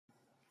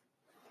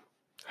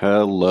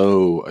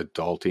Hello,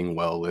 Adulting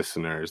Well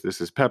listeners.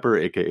 This is Pepper,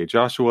 aka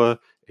Joshua,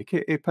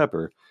 aka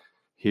Pepper,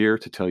 here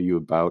to tell you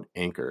about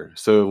Anchor.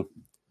 So,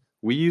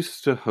 we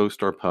used to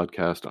host our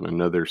podcast on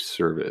another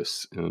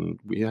service, and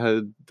we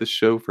had this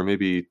show for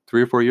maybe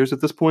 3 or 4 years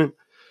at this point.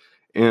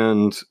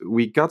 And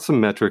we got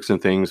some metrics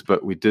and things,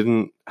 but we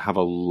didn't have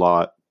a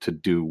lot to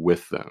do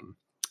with them.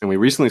 And we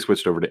recently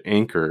switched over to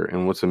Anchor.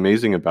 And what's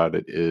amazing about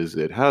it is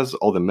it has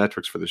all the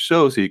metrics for the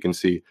show, so you can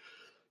see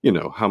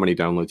how many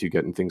downloads you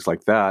get and things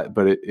like that.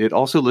 But it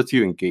also lets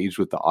you engage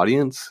with the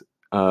audience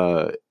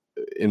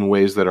in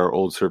ways that our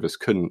old service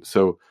couldn't.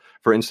 So,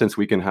 for instance,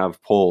 we can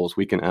have polls.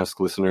 We can ask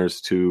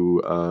listeners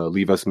to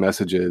leave us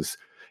messages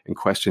and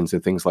questions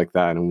and things like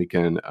that. And we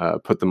can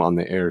put them on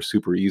the air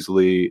super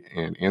easily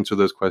and answer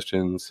those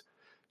questions.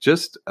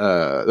 That's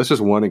just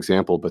one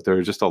example, but there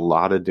are just a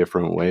lot of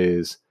different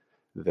ways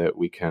that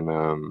we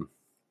can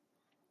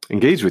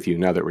engage with you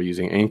now that we're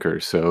using Anchor.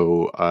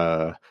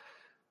 So,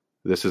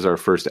 this is our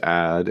first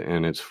ad,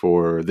 and it's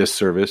for this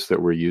service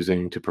that we're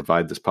using to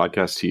provide this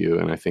podcast to you.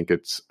 And I think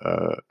it's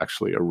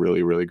actually a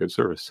really, really good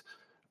service.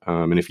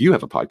 And if you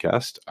have a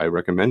podcast, I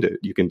recommend it.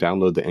 You can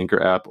download the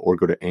Anchor app or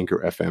go to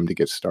Anchor FM to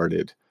get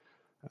started.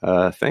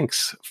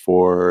 Thanks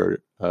for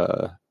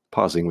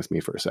pausing with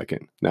me for a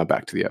second. Now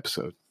back to the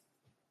episode.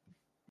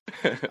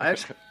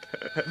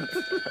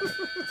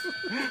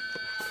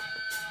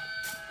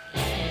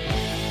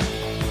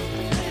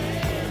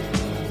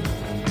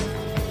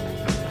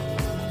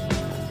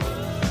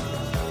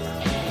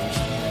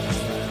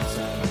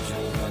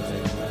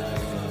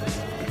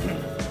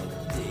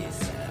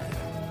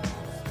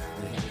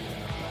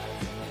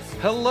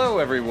 Hello,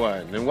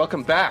 everyone, and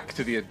welcome back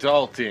to the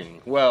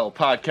Adulting Well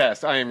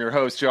podcast. I am your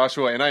host,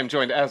 Joshua, and I am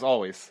joined, as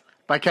always,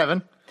 by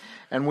Kevin.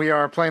 And we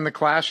are playing The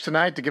Clash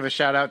tonight to give a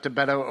shout-out to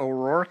Beto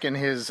O'Rourke and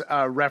his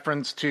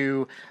reference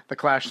to the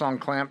Clash song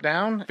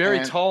Clampdown.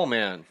 Very tall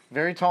man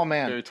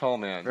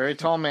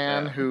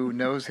who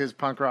knows his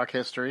punk rock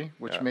history,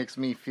 which makes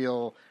me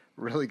feel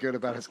really good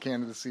about his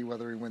candidacy,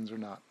 whether he wins or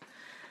not.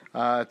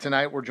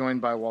 Tonight, we're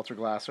joined by Walter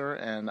Glaser,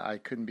 and I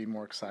couldn't be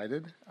more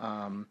excited.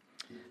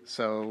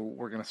 So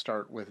we're going to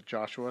start with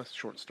Joshua's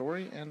short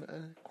story and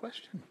a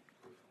question.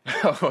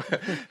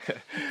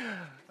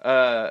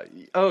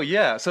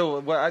 Yeah. So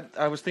what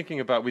I was thinking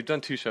about, we've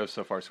done 2 shows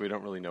so far, so we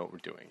don't really know what we're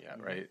doing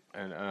yet, right?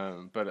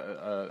 And but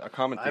a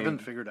common theme. I haven't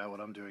figured out what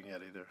I'm doing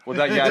yet either.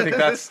 Well, I think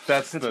that's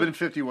it's been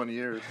 51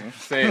 years.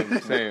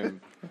 Same.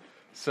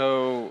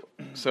 So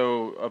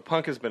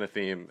punk has been a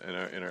theme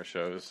in our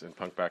shows and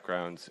punk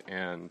backgrounds,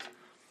 and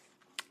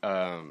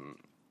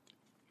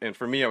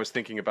for me, I was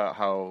thinking about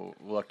how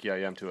lucky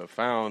I am to have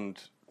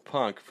found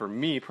punk for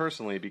me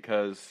personally,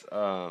 because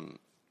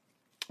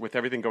with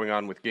everything going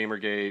on with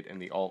Gamergate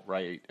and the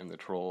alt-right and the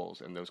trolls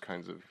and those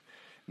kinds of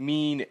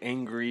mean,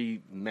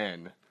 angry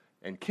men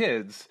and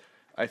kids,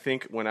 I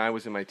think when I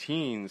was in my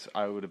teens,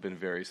 I would have been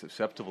very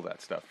susceptible to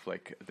that stuff.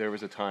 Like, there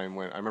was a time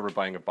when I remember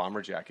buying a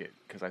bomber jacket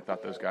because I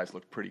thought those guys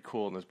looked pretty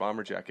cool in those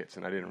bomber jackets,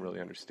 and I didn't really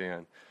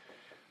understand.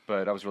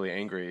 But I was really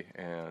angry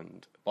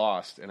and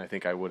lost, and I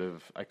think I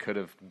could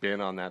have been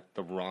on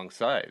the wrong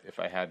side if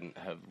I hadn't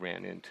have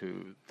ran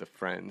into the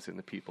friends and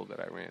the people that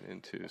I ran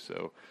into.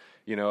 So,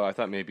 I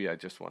thought maybe I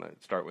just want to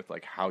start with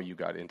like how you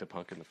got into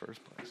punk in the first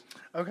place.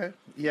 Okay,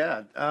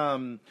 yeah.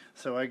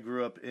 So I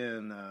grew up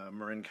in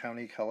Marin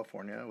County,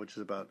 California, which is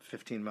about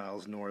 15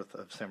 miles north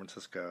of San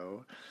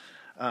Francisco,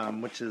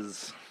 which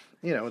is,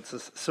 it's a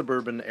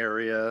suburban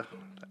area.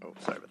 Oh,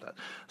 sorry about that.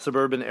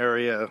 Suburban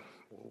area.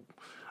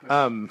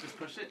 Just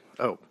push it.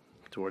 Oh,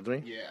 towards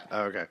me? Yeah.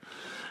 Oh, okay.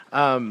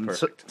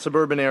 Perfect.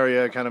 Suburban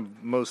area, kind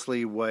of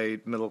mostly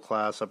white, middle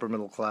class, upper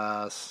middle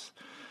class.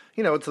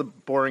 It's the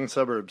boring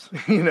suburbs,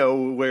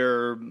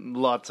 where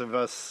lots of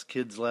us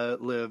kids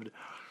lived.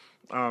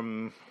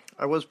 I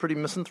was pretty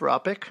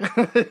misanthropic.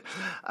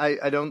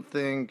 I don't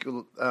think,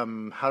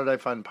 how did I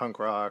find punk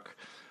rock?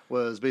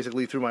 Was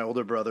basically through my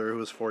older brother, who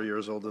was 4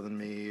 years older than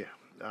me.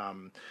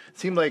 It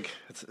seemed like,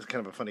 it's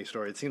kind of a funny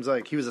story. It seems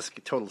like he was a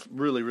total,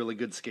 really, really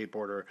good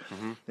skateboarder.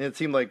 Mm-hmm. And it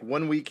seemed like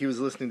one week he was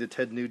listening to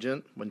Ted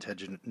Nugent, when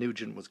Ted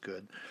Nugent was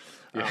good.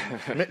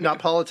 Not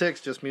politics,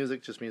 just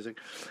music.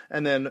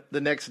 And then the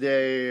next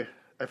day,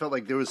 I felt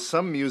like there was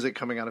some music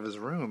coming out of his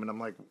room, and I'm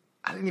like,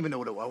 I didn't even know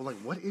what it was. I was like,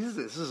 what is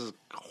this? This is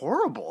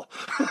horrible.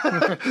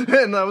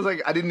 And I was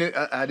like,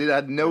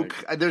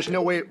 there's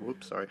no way,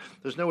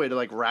 there's no way to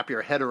like wrap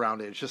your head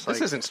around it. It's just like.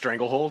 This isn't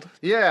Stranglehold.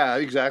 Yeah,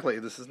 exactly.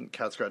 This isn't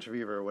Cat Scratch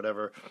Fever or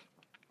whatever.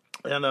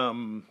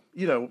 And,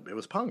 it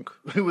was punk.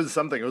 It was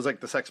something. It was like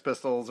the Sex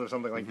Pistols or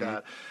something like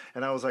that.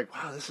 And I was like,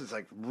 wow, this is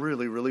like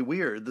really, really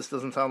weird. This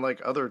doesn't sound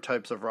like other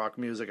types of rock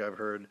music I've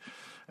heard.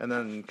 And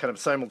then kind of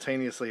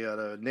simultaneously had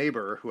a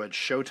neighbor who had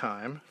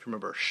Showtime. If you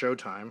remember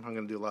Showtime, I'm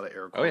going to do a lot of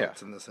air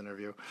quotes in this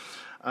interview.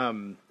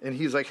 And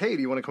he's like, hey,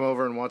 do you want to come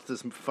over and watch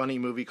this funny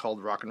movie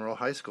called Rock and Roll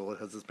High School? It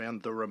has this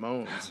band, The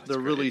Ramones. They're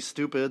really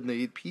stupid and they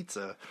eat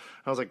pizza.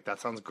 I was like, that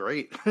sounds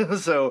great.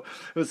 So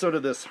it was sort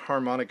of this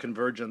harmonic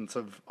convergence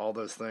of all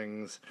those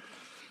things.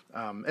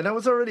 And I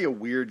was already a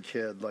weird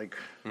kid. Like,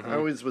 I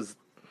always was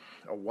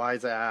a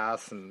wise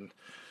ass and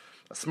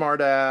a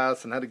smart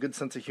ass and had a good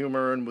sense of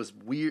humor and was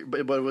weird, but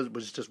it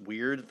was just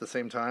weird at the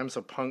same time.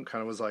 So punk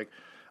kind of was like,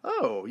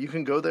 oh, you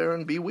can go there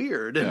and be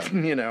weird, and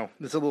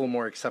it's a little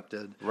more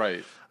accepted.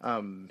 Right.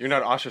 You're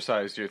not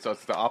ostracized. It's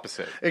the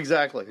opposite.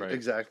 Exactly. Right.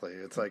 Exactly.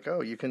 It's like,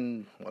 oh, you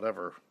can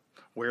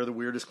wear the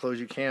weirdest clothes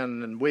you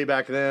can, and way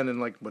back then, in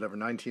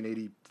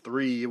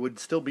 1983, it would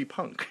still be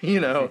punk.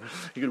 You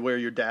could wear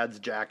your dad's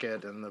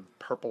jacket and the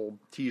purple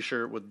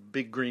T-shirt with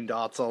big green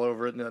dots all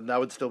over it, and that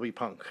would still be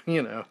punk.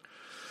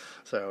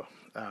 So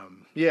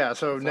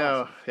So that's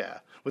now, awesome.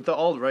 with the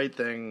alt-right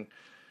thing,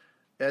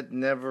 it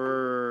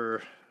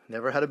never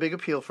had a big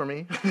appeal for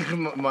me.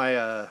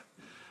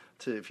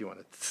 If you want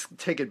to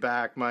take it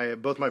back,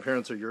 both my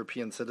parents are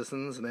European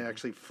citizens, and they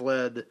actually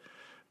fled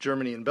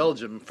Germany and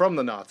Belgium from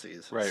the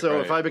Nazis. Right, so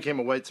right. if I became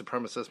a white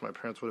supremacist, my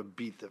parents would have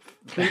beat the.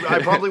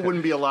 I probably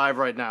wouldn't be alive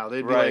right now.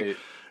 They'd be Right. like,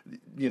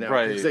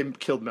 Right. because they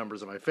killed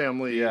members of my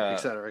family, Yeah. et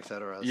cetera, et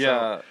cetera. Yeah.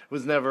 So it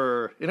was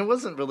never, and it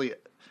wasn't really.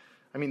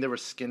 I mean, there were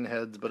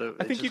skinheads, but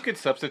I think you could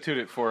substitute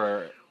it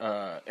for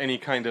any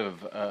kind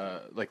of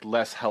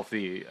less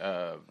healthy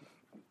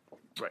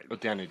right.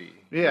 identity.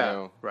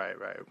 Yeah, right.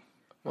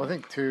 Well, I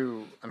think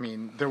too. I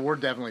mean, there were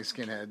definitely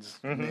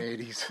skinheads in the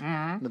 '80s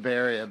in the Bay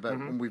Area, but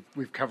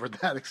we've covered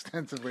that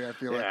extensively. I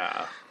feel like.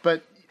 Yeah.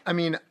 But I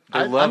mean,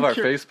 They love I'm our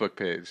cur- Facebook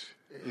page.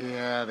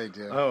 Yeah, they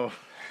do. Oh.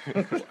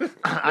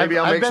 Maybe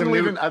I'll make some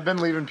new. I've been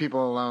leaving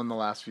people alone the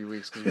last few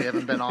weeks because we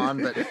haven't been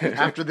on. But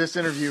after this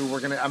interview,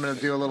 I'm gonna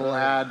do a little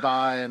ad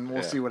buy, and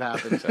we'll see what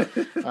happens.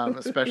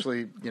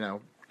 Especially,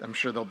 I'm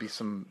sure there'll be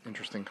some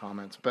interesting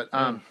comments. But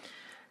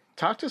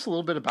talk to us a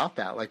little bit about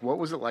that. Like, what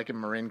was it like in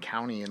Marin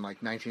County in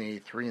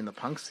 1983 in the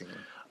punk scene?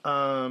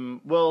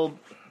 Well,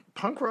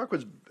 punk rock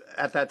was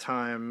at that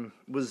time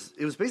was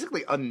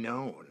basically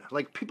unknown.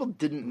 Like, people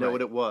didn't know what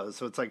it was.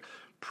 So it's like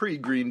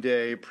pre-Green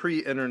Day,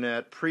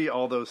 pre-internet, pre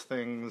all those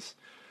things.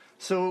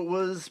 So it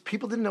was,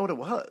 people didn't know what it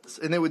was.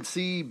 And they would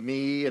see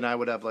me, and I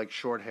would have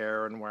short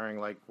hair and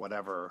wearing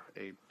whatever,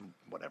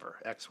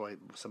 X-White,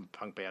 some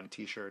punk band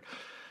t-shirt.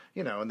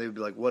 And they'd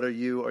be like, "What are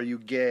you? Are you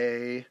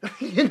gay?"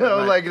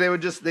 Right. They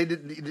would just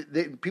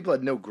people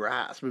had no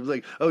grasp. It was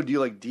like, "Oh, do you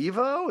like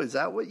Devo? Is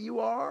that what you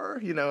are?"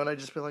 And I'd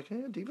just be like,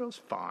 Devo's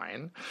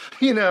fine."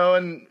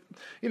 And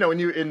when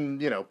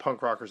you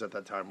punk rockers at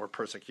that time were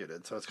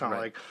persecuted, so it's kind of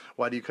like,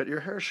 "Why do you cut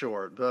your hair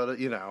short?" But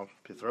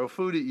they throw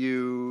food at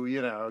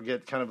you,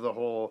 get kind of the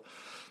whole,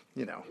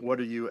 what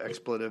are you,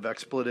 expletive?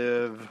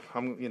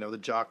 The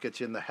jock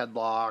gets you in the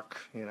headlock,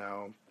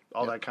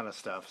 all that kind of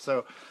stuff.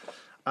 So.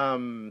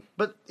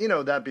 But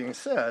that being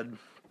said,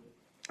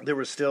 there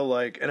was still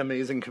an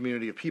amazing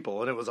community of people,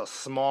 and it was a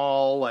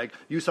small,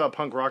 you saw a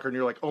punk rocker and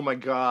you're like, oh my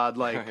God,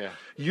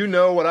 you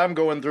know what I'm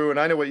going through and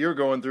I know what you're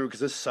going through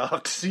because this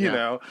sucks, you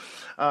know?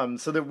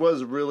 So there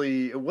was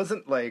really, it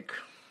wasn't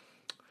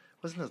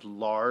as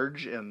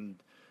large and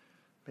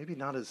maybe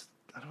not as,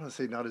 I don't want to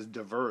say not as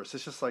diverse.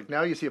 It's just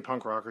now you see a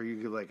punk rocker,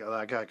 you could oh,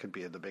 that guy could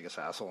be the biggest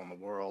asshole in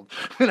the world.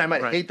 And I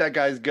might hate that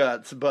guy's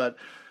guts, but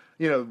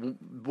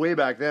way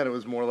back then it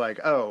was more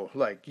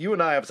you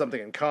and I have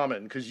something in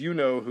common because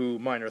who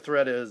Minor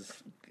Threat is,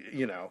 and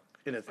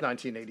it's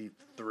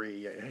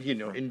 1983,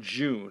 in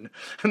June.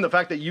 And the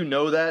fact that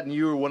that and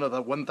you were one of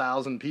the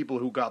 1,000 people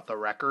who got the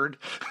record,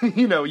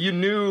 you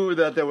knew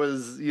that there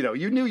was,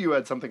 you knew you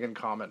had something in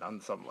common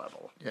on some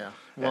level. Yeah.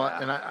 Well,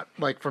 and I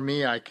for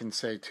me, I can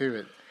say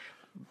too,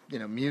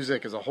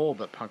 music as a whole,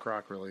 but punk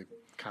rock really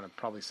kind of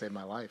probably saved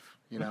my life.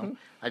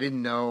 I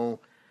didn't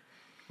know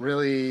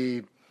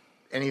really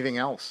anything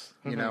else,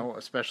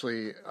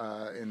 especially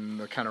in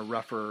the kind of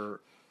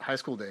rougher high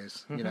school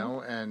days,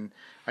 and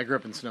I grew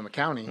up in Sonoma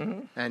County,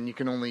 and you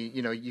can only,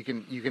 you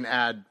can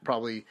add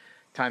probably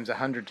times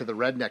 100 to the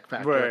redneck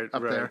factor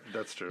up there.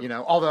 That's true.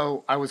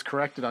 Although I was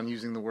corrected on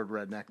using the word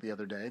redneck the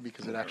other day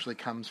because it actually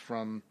comes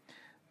from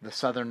the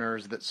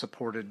Southerners that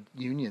supported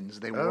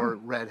unions. They wore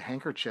red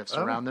handkerchiefs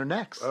around their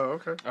necks. Oh,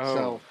 okay.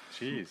 Oh,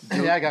 jeez.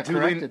 Yeah, I got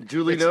corrected.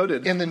 Duly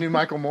noted. In the new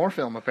Michael Moore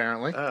film,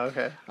 apparently. Oh,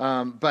 okay.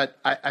 But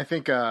I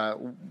think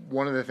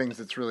one of the things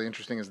that's really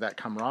interesting is that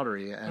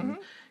camaraderie. And,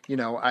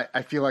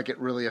 I feel like it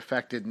really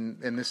affected,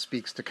 and this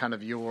speaks to kind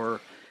of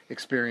your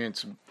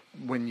experience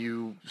when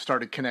you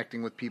started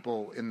connecting with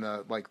people in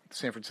the,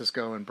 San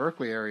Francisco and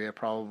Berkeley area,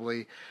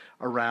 probably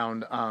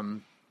around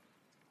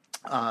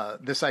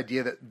this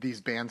idea that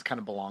these bands kind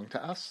of belong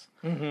to us,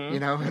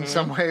 in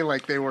some way,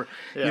 they were,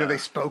 they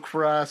spoke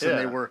for us and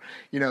they were,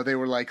 they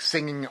were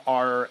singing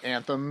our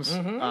anthems.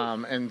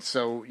 And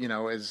so,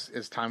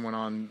 as time went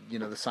on, the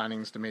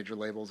signings to major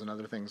labels and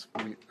other things,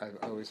 I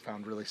always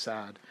found really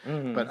sad.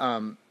 But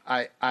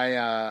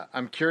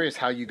I'm curious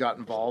how you got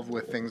involved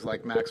with things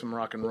like Maximum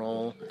Rock and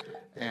Roll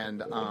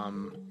and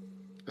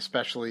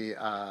especially,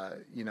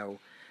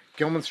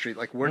 Gilman Street,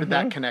 where did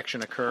that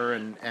connection occur?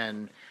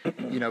 And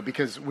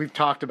because we've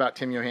talked about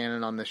Tim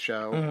Yohannan on this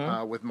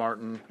show with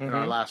Martin in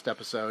our last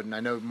episode, and I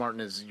know Martin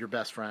is your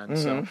best friend.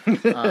 So,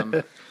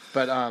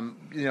 but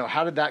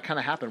how did that kind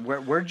of happen?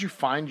 Where did you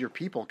find your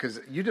people? Because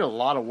you did a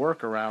lot of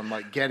work around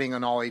getting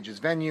an all ages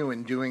venue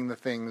and doing the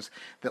things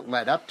that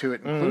led up to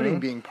it, including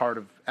being part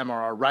of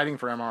MRR, writing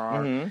for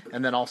MRR,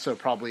 and then also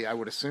probably, I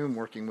would assume,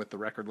 working with the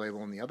record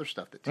label and the other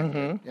stuff that Tim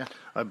did. Yeah.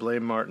 I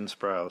blame Martin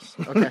Sprouse.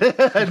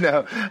 Okay.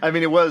 No, I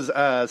mean, it was,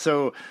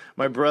 so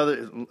my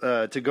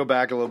brother, to go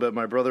back a little bit,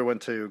 my brother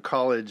went to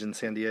college in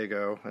San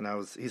Diego, and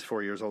he's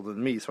 4 years older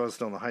than me, so I was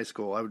still in the high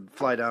school. I would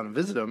fly down and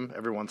visit him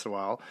every once in a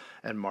while,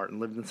 and Martin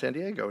lived in San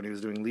Diego, and he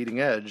was doing Leading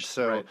Edge,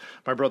 so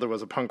my brother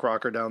was a punk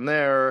rocker down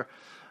there.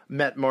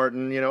 Met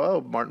Martin,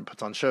 Martin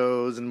puts on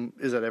shows and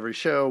is at every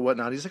show,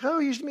 whatnot. He's like, oh,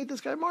 you should meet this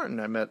guy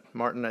Martin. I met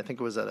Martin, I think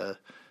it was at a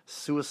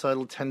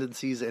Suicidal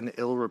Tendencies and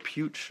Ill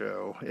Repute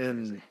show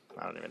in,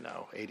 I don't even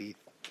know,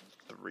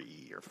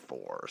 83 or 4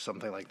 or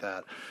something like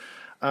that.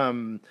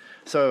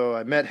 So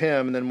I met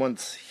him, and then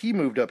once he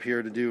moved up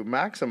here to do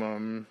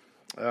Maximum,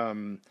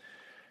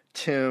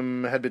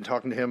 Tim had been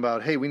talking to him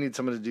about, hey, we need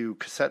someone to do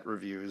cassette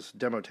reviews,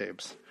 demo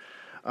tapes.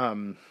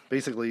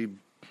 Basically,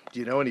 do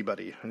you know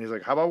anybody? And he's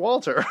like, how about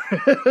Walter?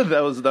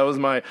 that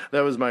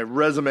was my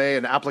resume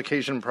and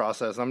application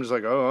process. And I'm just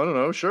like, oh, I don't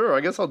know, sure,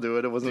 I guess I'll do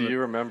it. It wasn't. Do you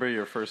remember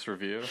your first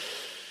review?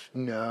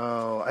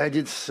 No, I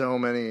did so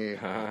many.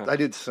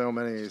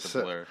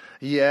 So,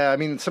 yeah, I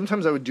mean,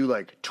 sometimes I would do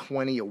like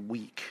 20 a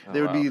week.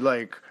 There would be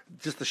like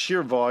just the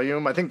sheer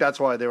volume. I think that's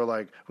why they were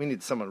like, we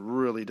need someone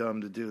really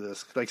dumb to do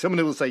this. Like someone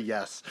who will say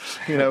yes,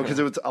 because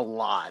it was a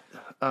lot.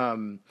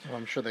 Well,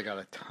 I'm sure they got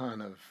a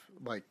ton of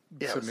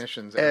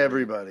submissions.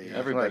 Everybody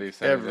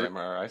sent the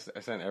MRR.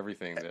 I sent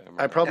everything to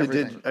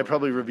MRR. I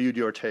probably reviewed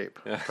your tape.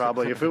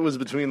 Probably if it was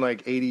between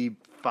like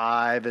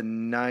 85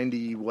 and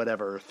 90,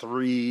 whatever,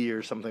 3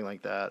 or something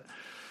like that.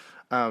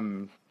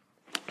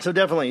 So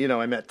definitely,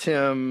 I met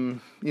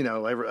Tim.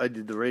 I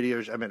did the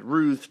radio. I met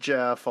Ruth,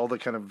 Jeff, all the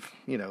kind of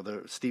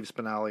the Steve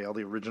Spinelli, all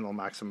the original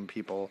Maximum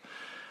people.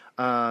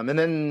 And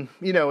then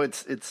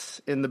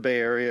it's in the Bay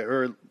Area,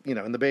 or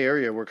in the Bay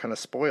Area we're kind of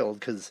spoiled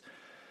because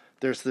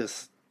there's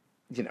this.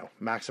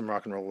 Maximum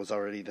Rock and Roll was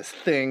already this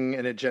thing,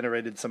 and it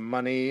generated some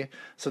money,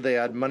 so they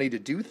had money to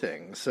do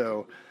things.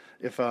 So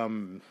if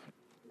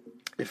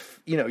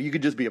you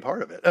could just be a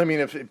part of it. I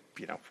mean, if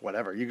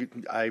whatever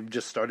I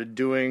just started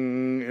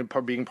being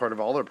part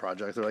of all their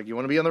projects. They're like, you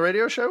want to be on the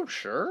radio show?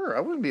 Sure, I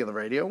wouldn't be on the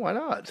radio. Why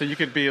not? So you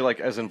could be like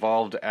as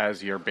involved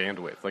as your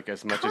bandwidth, like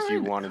as much as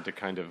you wanted to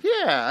kind of.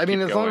 Yeah, I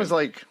mean, as going. long as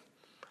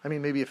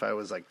maybe if I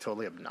was like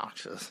totally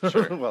obnoxious.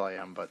 Sure. Well, I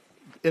am, but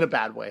in a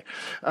bad way.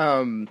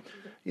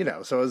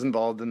 So I was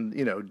involved in,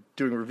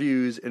 doing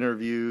reviews,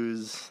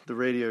 interviews, the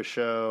radio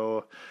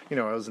show. I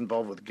was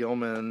involved with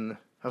Gilman.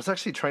 I was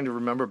actually trying to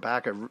remember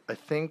back. I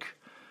think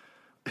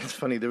it's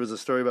funny. There was a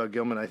story about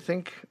Gilman. I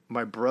think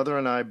my brother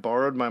and I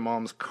borrowed my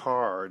mom's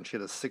car, and she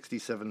had a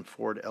 '67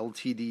 Ford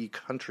LTD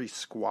Country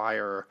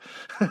Squire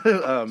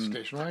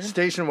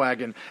station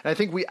wagon. And I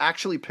think we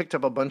actually picked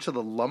up a bunch of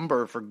the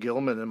lumber for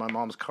Gilman in my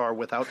mom's car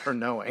without her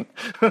knowing.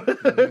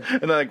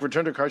 And I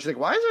returned her car. She's like,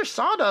 "Why is there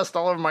sawdust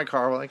all over my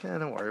car?" We're like,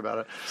 "Don't worry about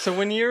it." So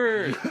when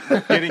you're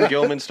getting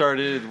Gilman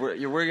started,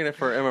 you're working it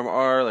for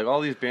MMR. Like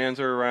all these bands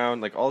are around.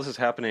 Like all this is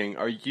happening.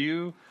 Are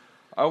you?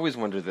 I always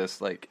wonder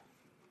this.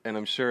 And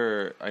I'm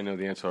sure I know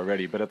the answer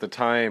already, but at the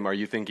time, are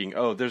you thinking,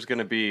 oh, there's going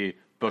to be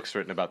books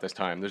written about this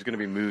time. There's going to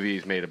be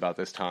movies made about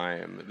this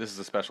time. This is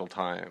a special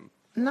time.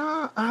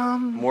 No,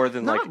 more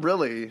than not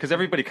really. Because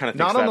everybody kind of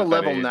not thinks on the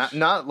level.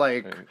 Not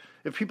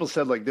If people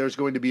said there's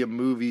going to be a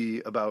movie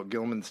about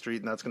Gilman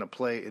Street and that's going to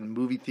play in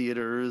movie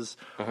theaters,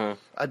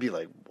 I'd be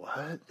like,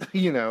 what?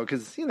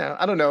 Because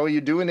I don't know.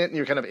 You're doing it and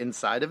you're kind of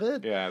inside of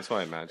it. Yeah, that's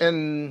what I imagine.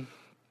 And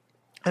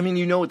I mean,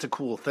 it's a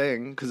cool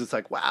thing because it's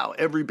like, wow,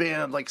 every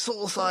band, like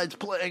Soulside's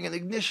playing and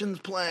Ignition's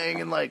playing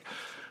and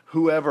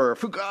whoever,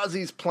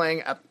 Fugazi's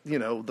playing at,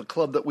 the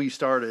club that we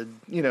started,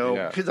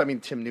 because I mean,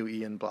 Tim knew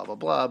Ian, blah, blah,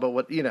 blah. But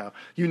what,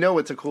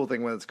 it's a cool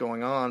thing when it's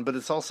going on, but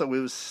it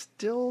was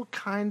still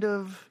kind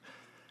of,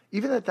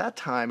 even at that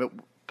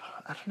time,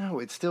 I don't know,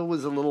 it still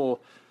was a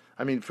little.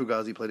 I mean,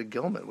 Fugazi played at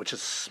Gilman, which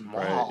is small.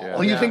 Right, yeah.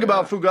 When you think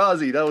about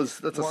Fugazi, that's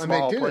a small and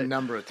they did place. a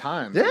number of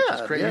times. Yeah, which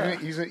is crazy.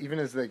 yeah. Even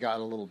as they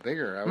got a little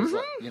bigger, I was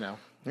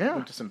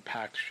went to some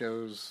packed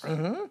shows.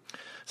 Mm-hmm.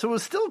 So it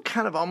was still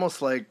kind of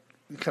almost like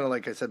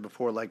I said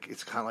before,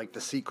 it's kind of like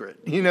The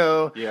Secret,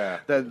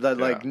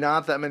 That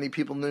not that many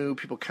people knew.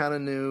 People kind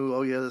of knew.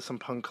 Oh yeah, there's some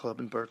punk club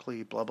in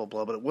Berkeley, blah blah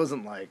blah. But it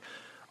wasn't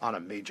on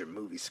a major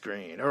movie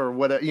screen or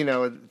whatever.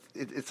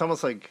 It's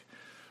almost like.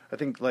 I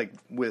think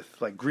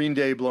with Green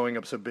Day blowing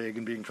up so big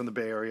and being from the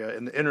Bay Area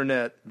and the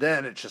internet,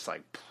 then it's just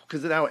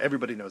because now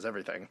everybody knows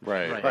everything.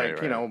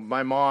 Right.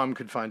 My mom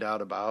could find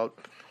out about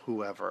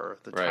whoever,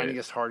 the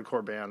tiniest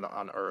hardcore band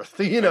on earth,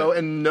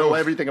 and know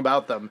everything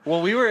about them.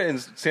 Well, we were in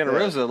Santa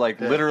Rosa,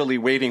 literally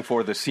waiting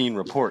for the scene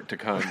report to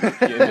come in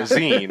the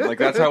zine.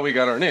 That's how we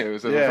got our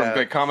news. And from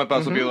big comic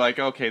buffs would be like,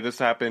 okay, this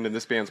happened and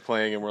this band's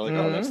playing, and we're like,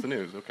 oh, that's the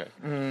news. Okay.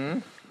 Mm-hmm.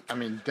 I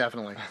mean,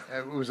 definitely.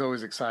 It was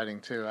always exciting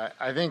too.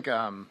 I think.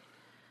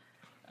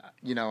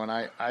 And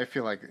I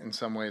feel like in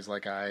some ways,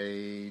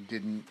 I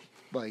didn't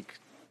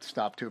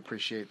stop to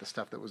appreciate the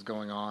stuff that was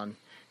going on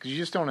because you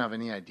just don't have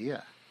any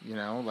idea. You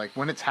know, like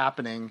when it's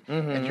happening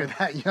and you're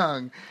that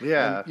young.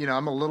 Yeah. And, you know,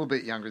 I'm a little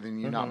bit younger than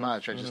you, not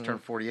much. I just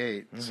turned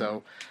 48.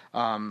 So,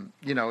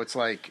 you know, it's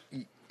like,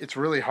 it's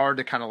really hard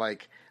to kind of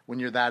like, when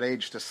you're that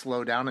age, to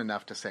slow down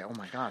enough to say, oh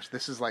my gosh,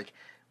 this is like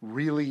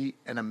really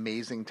an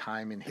amazing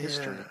time in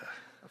history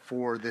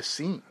for this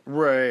scene.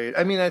 Right.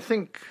 I mean, I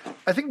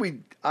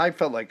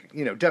felt like,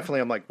 you know,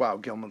 definitely I'm like, wow,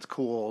 Gilman's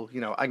cool.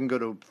 You know, I can go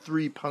to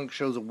 3 punk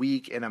shows a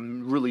week and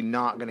I'm really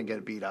not going to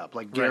get beat up.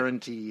 Like,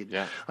 guaranteed.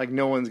 Yeah. Like,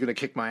 no one's going to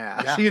kick my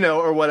ass, you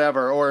know, or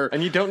whatever.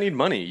 And you don't need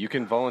money. You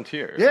can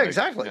volunteer. Yeah, like,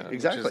 exactly. yeah.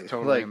 Exactly. Which is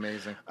totally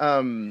amazing.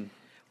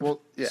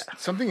 Well, yeah.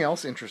 Something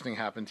else interesting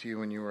happened to you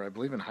when you were, I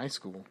believe, in high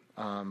school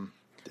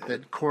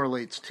that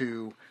correlates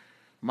to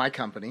my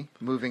company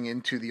moving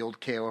into the old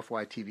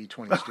KOFY TV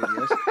 20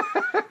 studios.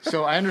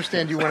 So I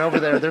understand you went over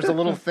there. There's a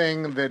little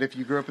thing that if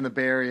you grew up in the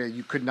Bay Area,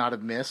 you could not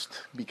have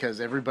missed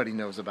because everybody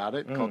knows about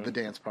it, called the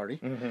Dance Party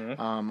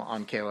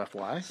on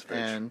KOFY.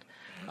 And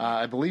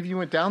I believe you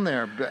went down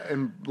there.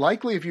 And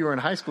likely if you were in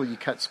high school, you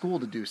cut school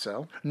to do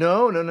so.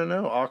 No.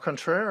 Au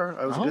contraire.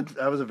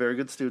 I was a very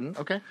good student.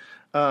 Okay.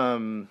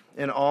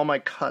 And all my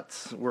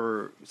cuts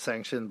were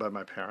sanctioned by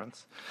my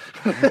parents.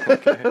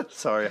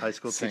 Sorry, high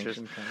school teachers.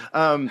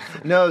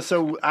 No,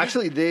 so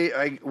actually,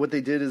 what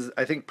they did is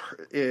I think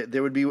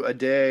there would be a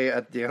day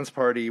at the dance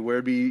party where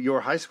it'd be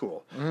your high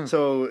school.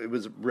 So it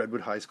was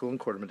Redwood High School in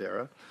Corte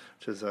Madera,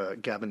 which is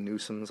Gavin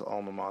Newsom's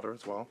alma mater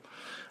as well.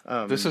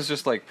 This is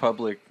just like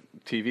public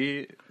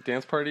TV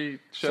dance party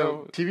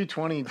show. So TV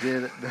 20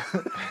 did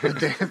the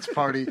dance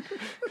party.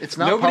 It's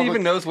not. Nobody public.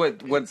 even knows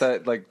what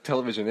that like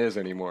television is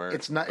anymore.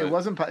 It's not. It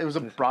wasn't. It was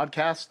a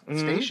broadcast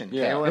station.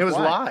 Yeah. KOFY. And it was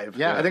live.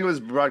 Yeah, I think it was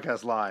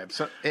broadcast live.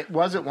 So it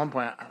was at one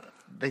point.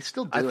 They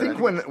still do. I think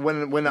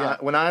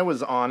when I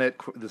was on it,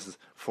 this is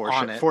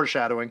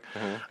foreshadowing.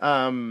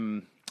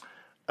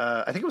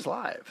 I think it was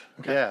live.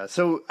 Okay. Yeah.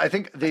 So I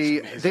think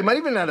they might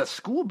even had a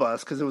school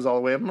bus because it was all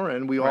the way up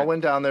Marin. We all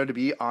went down there to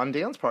be on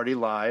Dance Party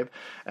live.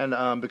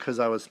 And because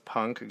I was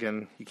punk,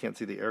 again, you can't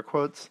see the air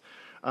quotes.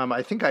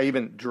 I think I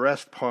even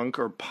dressed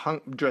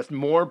dressed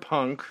more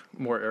punk,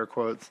 more air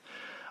quotes.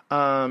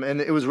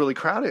 And it was really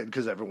crowded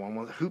because everyone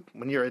was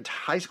when you're in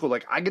high school,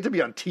 like I get to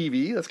be on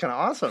TV. That's kind of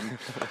awesome.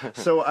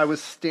 So I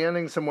was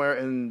standing somewhere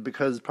and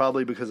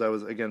probably because I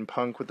was again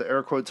punk with the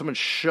air quotes, someone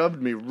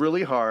shoved me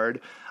really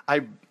hard.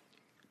 I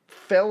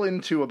fell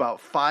into about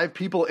 5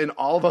 people and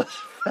all of us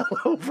fell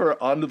over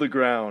onto the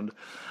ground.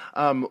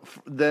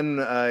 Then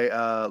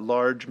a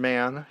large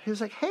man, he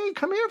was like, hey,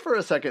 come here for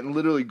a second, and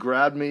literally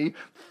grabbed me,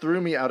 threw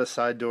me out a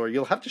side door.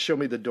 You'll have to show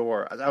me the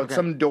door. Out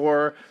some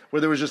door where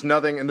there was just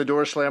nothing, and the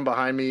door slammed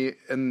behind me,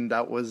 and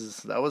that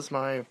was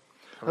my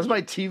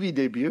TV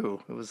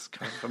debut. It was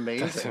kind of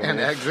amazing. And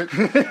exit.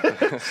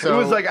 So it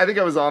was like, I think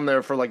I was on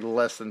there for like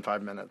less than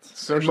 5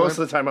 minutes. Most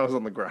of the time I was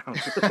on the ground.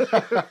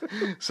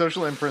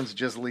 Social Imprints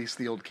just leased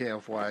the old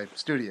KFY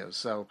studios.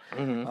 So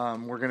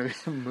we're going to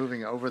be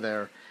moving over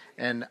there.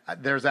 And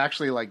there's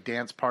actually like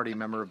dance party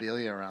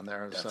memorabilia around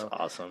there. That's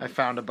awesome. I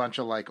found a bunch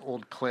of like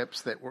old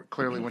clips that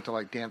clearly went to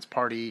like dance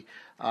party,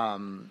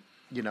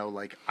 you know,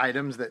 like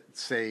items that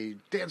say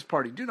dance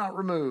party, do not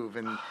remove.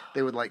 And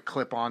they would like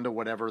clip onto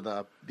whatever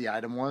the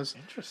item was.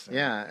 Interesting.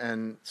 Yeah.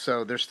 And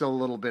so there's still a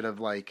little bit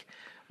of like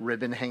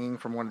ribbon hanging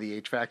from one of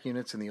the HVAC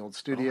units in the old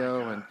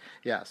studio. And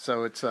yeah,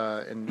 so it's,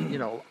 and you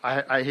know,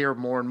 I hear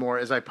more and more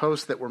as I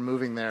post that we're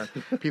moving there,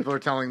 people are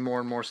telling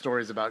more and more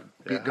stories about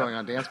going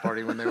on dance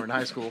party when they were in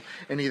high school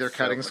and either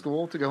cutting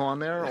school to go on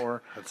there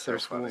or their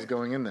schools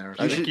going in there.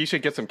 I think you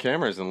should get some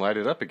cameras and light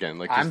it up again.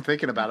 Like I'm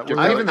thinking about it.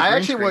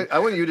 I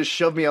want you to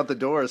shove me out the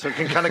door so it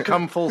can kind of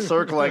come full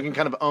circle. I can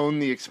kind of own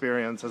the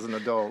experience as an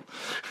adult.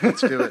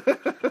 Let's do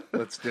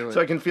it. So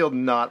I can feel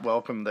not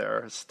welcome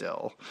there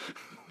still.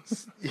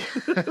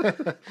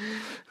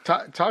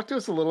 Talk to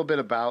us a little bit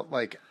about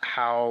like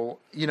how,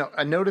 you know,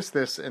 I noticed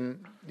this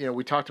and, you know,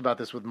 we talked about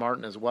this with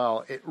Martin as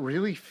well. It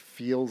really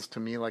feels to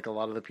me like a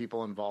lot of the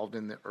people involved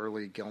in the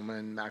early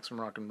Gilman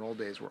Maximum Rock and Roll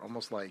days were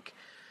almost like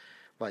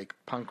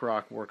punk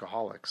rock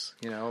workaholics,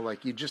 you know,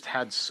 like you just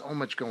had so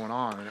much going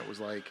on and it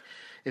was like,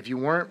 if you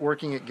weren't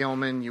working at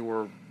Gilman, you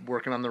were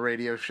working on the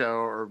radio show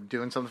or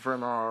doing something for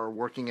MRR or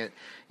working at,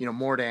 you know,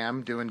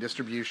 Mordam doing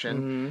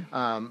distribution.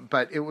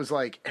 But it was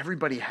like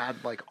everybody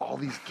had like all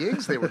these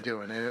gigs they were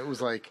doing, and it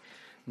was like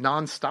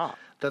nonstop.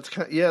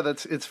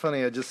 It's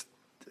funny. I just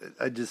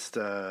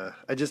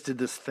did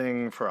this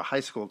thing for a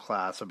high school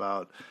class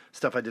about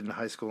stuff I did in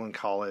high school and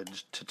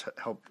college to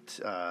help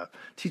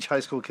teach high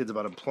school kids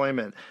about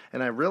employment.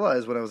 And I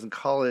realized when I was in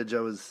college,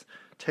 I was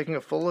taking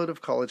a full load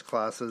of college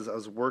classes. I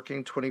was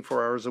working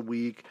 24 hours a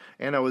week,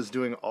 and I was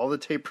doing all the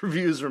tape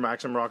reviews for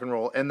Maximum Rock and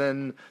Roll, and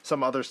then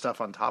some other stuff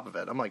on top of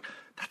it. I'm like,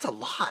 that's a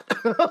lot.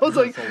 I was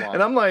like,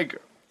 and I'm like,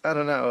 I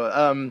don't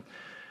know.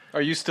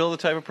 Are you still the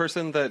type of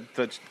person that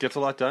gets a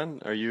lot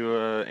done? Are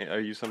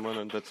you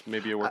someone that's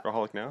maybe a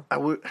workaholic now?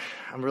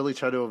 I'm really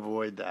trying to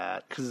avoid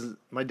that because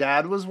my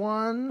dad was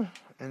one,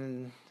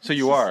 And so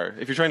you are,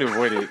 if you're trying to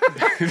avoid it.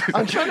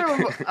 I'm trying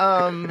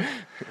to.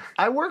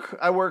 I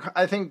work.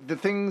 I think the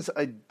things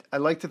I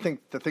like to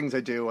think the things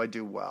I do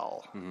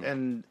well,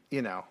 and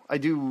I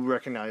do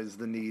recognize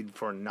the need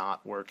for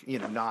not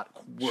working, not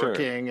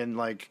working, and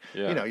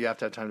you have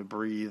to have time to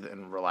breathe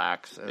and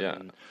relax,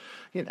 and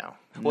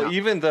Well,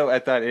 even though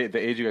at the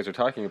age you guys are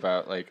talking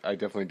about, like I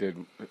definitely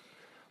did.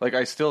 Like,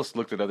 I still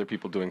looked at other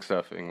people doing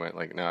stuff and went,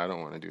 like, no, I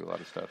don't want to do a lot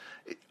of stuff.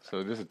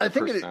 So this is the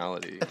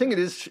personality. I think it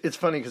is. It's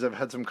funny because I've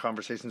had some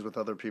conversations with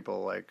other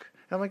people. Like,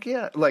 I'm like,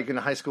 yeah. Like, in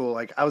high school,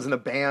 like, I was in a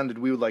band and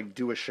we would, like,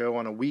 do a show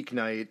on a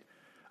weeknight.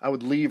 I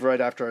would leave right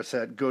after our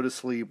set, go to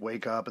sleep,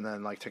 wake up, and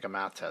then, like, take a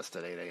math test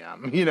at 8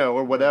 a.m.,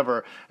 or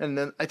whatever. And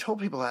then I told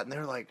people that, and they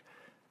were like,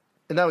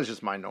 and that was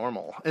just my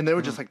normal. And they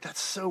were just like,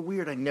 that's so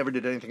weird. I never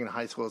did anything in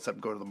high school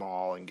except go to the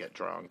mall and get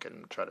drunk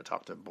and try to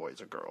talk to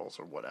boys or girls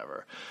or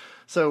whatever.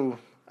 So,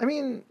 I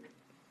mean,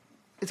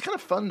 it's kind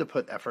of fun to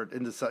put effort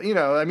into something,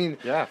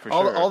 Yeah, for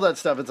sure. all that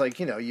stuff. It's like,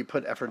 you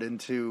put effort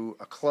into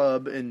a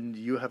club and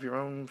you have your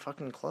own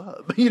fucking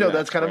club.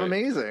 That's kind of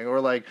amazing.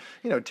 Or like,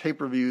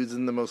 tape reviews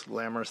isn't the most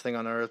glamorous thing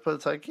on earth, but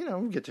it's like,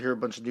 you get to hear a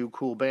bunch of new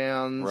cool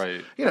bands.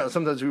 Right.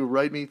 Sometimes people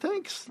write me,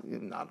 thanks.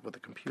 Not with a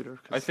computer.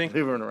 I think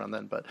they weren't around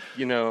then, but.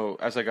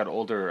 As I got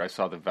older, I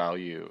saw the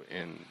value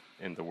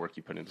in the work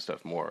you put into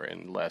stuff more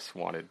and less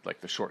wanted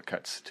like the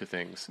shortcuts to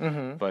things.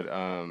 Mm-hmm. But,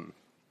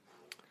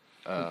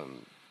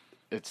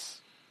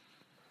 it's,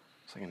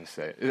 what was I going to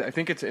say? I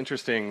think it's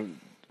interesting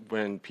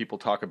when people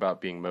talk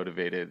about being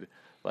motivated,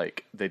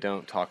 like they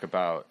don't talk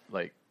about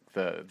like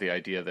the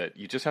idea that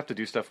you just have to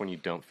do stuff when you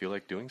don't feel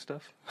like doing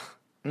stuff.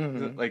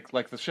 Mm-hmm.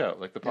 like the show,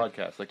 like the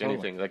podcast, like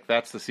anything. Like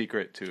that's the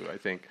secret to, I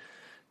think,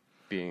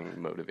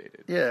 being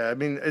motivated. Yeah, I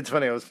mean, it's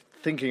funny. I was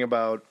thinking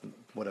about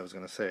what I was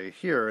going to say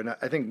here, and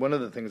I think one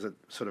of the things that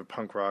sort of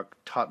punk rock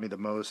taught me the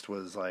most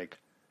was like,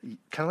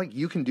 kind of like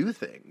you can do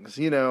things,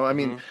 I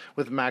mean,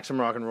 with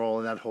Maximum Rock and Roll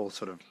and that whole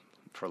sort of,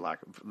 for lack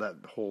of that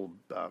whole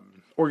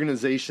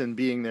organization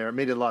being there, it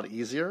made it a lot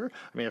easier.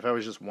 I mean, if I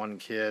was just one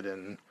kid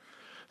in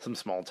some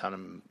small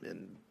town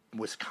in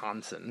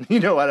Wisconsin, I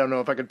don't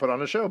know if I could put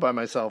on a show by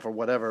myself or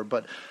whatever,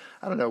 but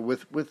I don't know,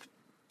 with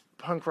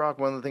punk rock,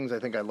 one of the things I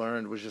think I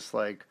learned was just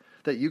like,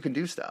 that you can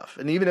do stuff,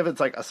 and even if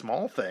it's like a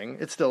small thing,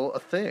 it's still a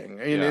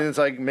thing. And it's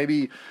like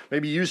maybe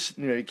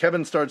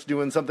Kevin starts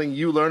doing something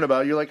you learn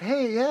about. You're like,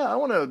 hey, yeah, I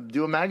want to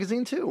do a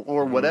magazine too,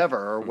 or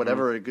whatever,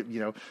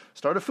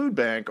 start a food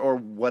bank or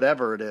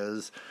whatever it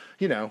is,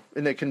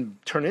 and it can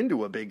turn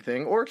into a big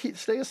thing or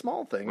stay a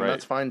small thing, and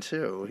that's fine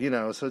too.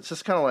 So it's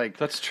just kind of like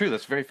that's true.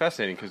 That's very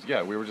fascinating because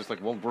we were just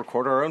like, we'll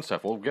record our own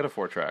stuff. We'll get a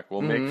 4-track.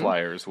 We'll make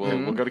flyers.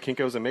 We'll go to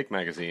Kinko's and make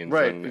magazines.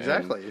 Right,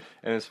 exactly.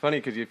 And it's funny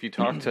because if you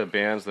talk to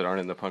bands that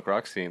aren't in the punk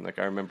rock scene, like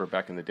I remember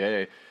back in the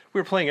day, we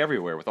were playing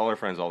everywhere with all our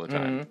friends all the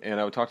time, and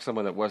I would talk to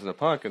someone that wasn't a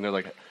punk, and they're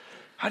like,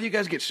 how do you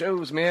guys get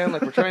shows, man?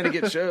 Like, we're trying to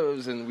get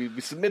shows, and we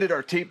submitted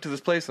our tape to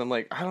this place. I'm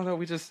like, I don't know,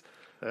 we just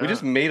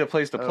made a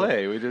place to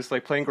play. We just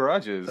like playing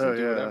garages and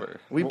do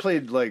whatever. We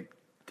played like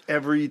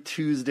every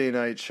Tuesday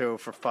night show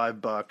for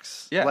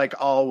 $5, like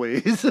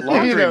always.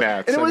 Laundry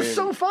mats, and it was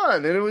so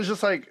fun, and it was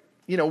just like,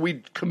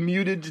 we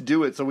commuted to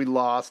do it, so we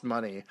lost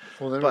money.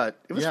 Well, but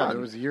it was fun.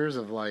 There was years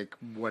of like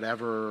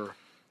whatever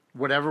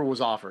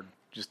was offered,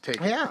 just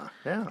take it.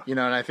 Yeah. And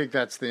I think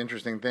that's the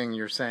interesting thing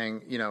you're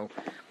saying,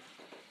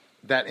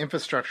 that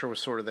infrastructure was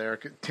sort of there.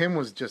 Tim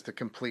was just a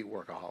complete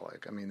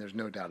workaholic. I mean, there's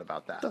no doubt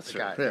about that. That's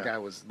the guy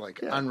was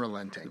like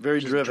unrelenting.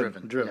 Very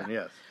driven,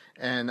 yes.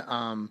 And,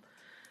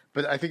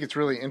 but I think it's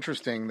really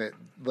interesting that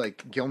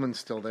like Gilman's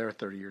still there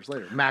 30 years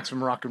later.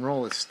 Maximum Rock and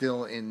Roll is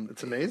still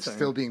it's amazing.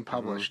 Still being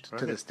published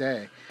to this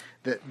day.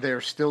 That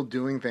they're still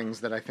doing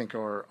things that I think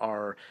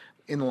are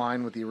in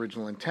line with the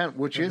original intent,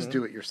 which is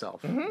do it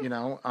yourself,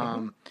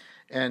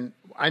 and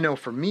I know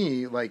for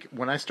me, like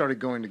when I started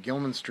going to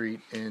Gilman Street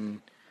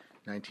in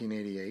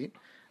 1988,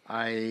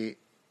 I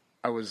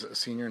was a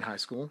senior in high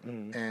school,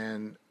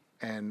 and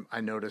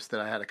I noticed that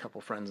I had a couple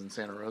friends in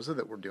Santa Rosa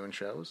that were doing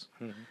shows,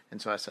 and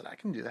so I said, I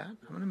can do that.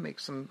 I'm going to make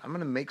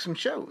some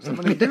shows. I'm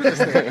going to do this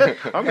thing.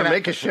 I'm going to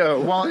make a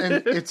show. Well,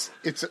 and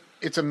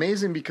it's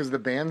amazing because the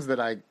bands that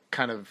I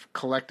kind of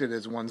collected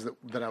as ones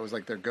that I was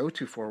like their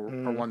go-to for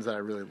are ones that I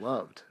really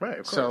loved. Right.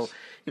 Of course. So,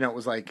 it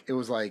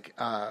was like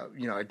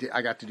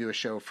I got to do a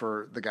show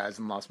for the guys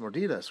in Las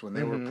Mordidas when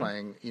they were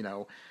playing,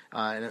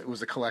 and it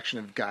was a collection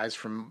of guys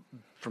from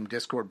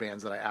Discord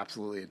bands that I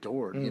absolutely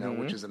adored,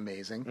 which is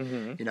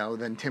amazing.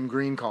 Then Tim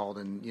Green called,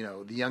 and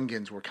the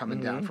Youngins were coming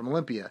down from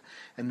Olympia,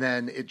 and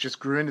then it just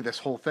grew into this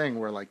whole thing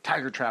where like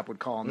Tiger Trap would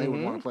call and they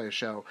would want to play a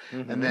show,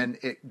 and then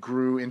it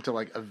grew into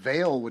like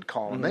Avail would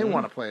call and they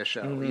want to play a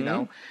show,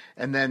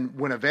 and then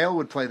when Avail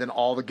would play, then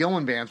all the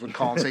Gilman bands would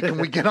call and say, "Can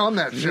we get on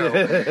that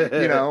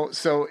show?"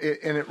 So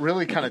it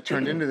really kind of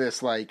turned into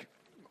this like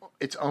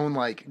its own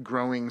like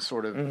growing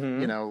sort of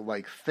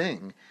like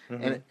thing,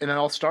 and it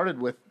all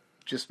started with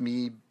just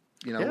me,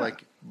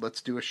 like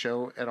let's do a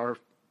show at our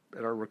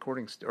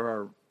recording or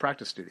our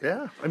practice studio.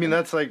 Yeah, I mean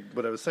that's like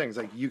what I was saying. It's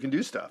like you can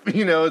do stuff.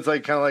 It's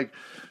like kind of like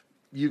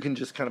you can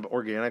just kind of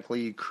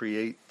organically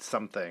create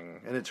something,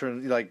 and it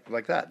turns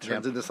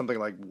turns into something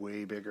like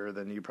way bigger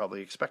than you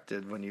probably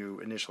expected when you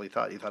initially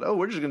thought. You thought, oh,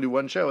 we're just going to do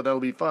one show, that'll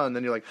be fun.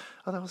 Then you're like,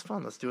 oh, that was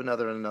fun. Let's do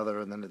another and another,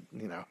 and then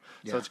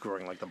so it's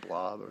growing like the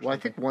Blob. Or something. I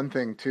think one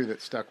thing too that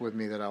stuck with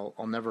me that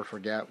I'll never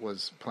forget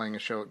was playing a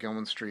show at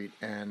Gilman Street,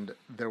 and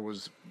there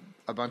was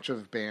a bunch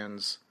of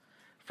bands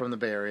from the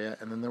Bay Area,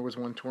 and then there was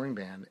one touring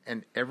band,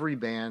 and every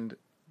band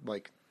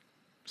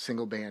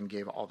single band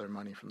gave all their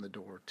money from the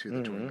door to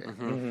the touring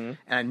band.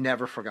 And I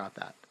never forgot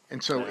that.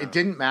 And so it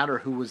didn't matter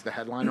who was the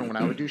headliner when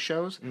I would do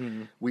shows.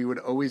 We would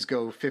always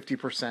go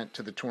 50%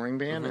 to the touring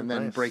band and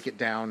then break it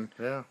down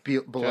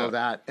below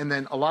that. And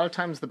then a lot of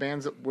times the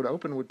bands that would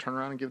open would turn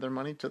around and give their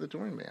money to the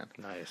touring band.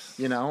 Nice.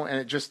 And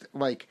it just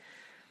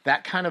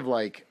that kind of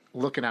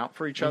looking out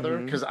for each other,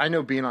 because I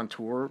know being on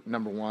tour,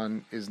 number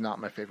one, is not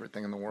my favorite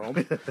thing in the world.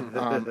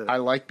 I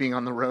like being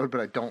on the road, but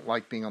I don't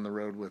like being on the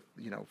road with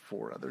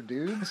 4 other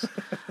dudes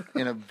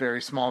in a very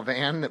small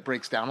van that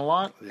breaks down a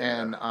lot,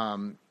 and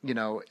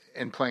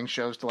and playing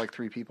shows to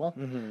 3 people.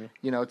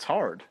 It's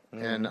hard,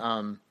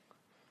 and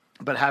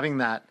but having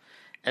that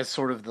as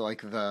sort of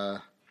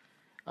the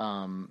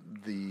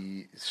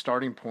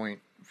starting point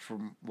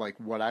from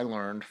what I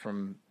learned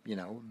from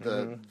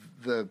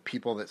the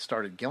people that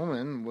started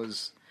Gilman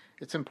was.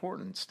 It's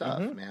important stuff,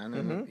 man,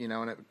 and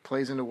and it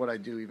plays into what I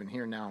do even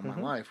here now in my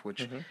life,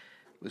 which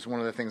was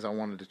one of the things I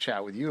wanted to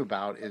chat with you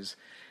about. Is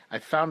I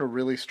found a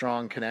really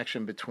strong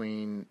connection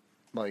between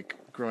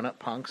grown-up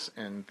punks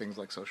and things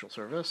like social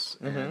service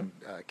and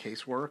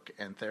casework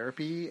and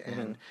therapy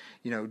and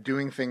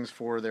doing things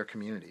for their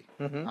community,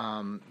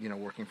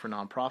 working for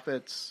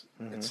nonprofits,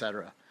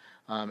 etc.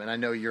 And I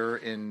know you're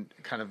in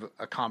kind of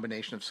a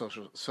combination of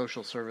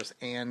social service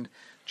and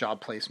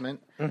job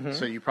placement,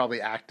 so you probably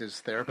act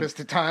as therapist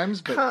at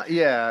times. But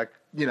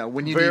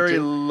when you very need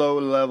to,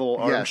 low-level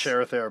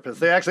armchair therapists,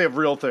 they actually have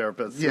real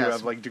therapists who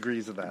have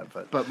degrees in that.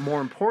 But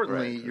more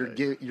importantly,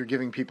 you're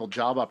giving people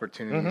job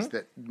opportunities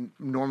that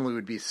normally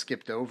would be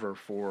skipped over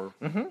for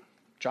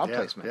job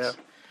placements. Yeah.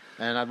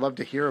 And I'd love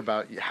to hear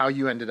about how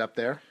you ended up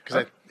there,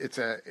 because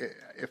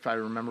if I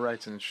remember right,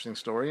 it's an interesting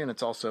story, and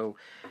it's also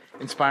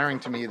inspiring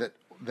to me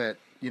that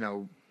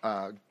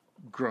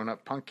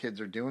grown-up punk kids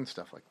are doing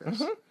stuff like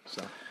this.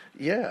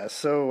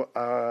 So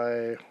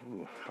how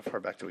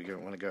far back do we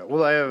want to go?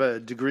 Well, I have a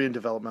degree in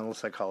developmental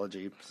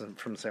psychology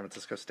from San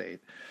Francisco State,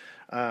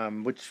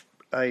 which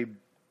I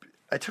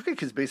took it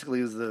because basically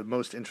it was the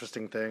most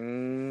interesting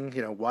thing.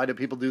 Why do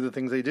people do the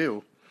things they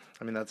do?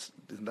 I mean, that's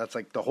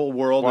like the whole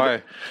world.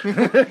 Why?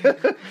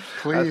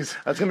 Please.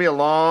 That's going to be a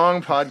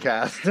long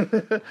podcast.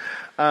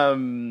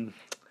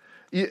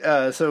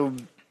 So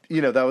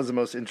that was the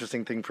most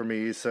interesting thing for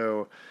me.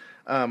 So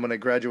when I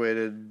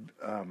graduated,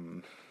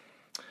 I'm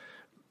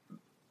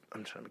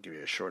trying to give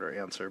you a shorter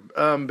answer.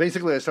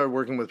 Basically, I started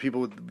working with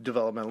people with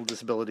developmental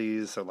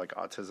disabilities, so like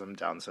autism,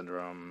 Down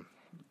syndrome,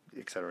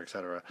 et cetera, et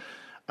cetera.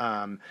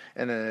 And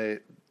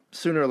then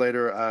sooner or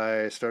later,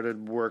 I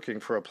started working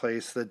for a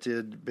place that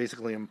did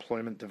basically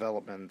employment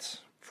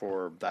development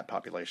for that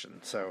population.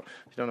 So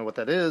if you don't know what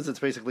that is, it's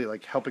basically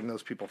helping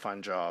those people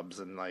find jobs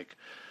and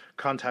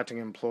contacting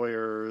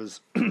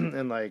employers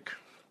and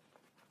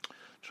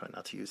try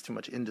not to use too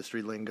much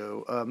industry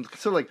lingo.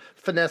 So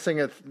finessing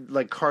it,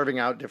 carving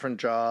out different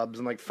jobs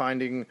and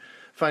finding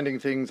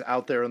things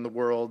out there in the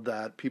world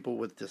that people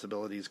with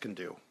disabilities can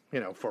do.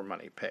 For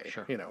money, pay.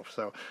 Sure.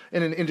 So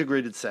in an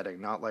integrated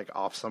setting, not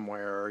off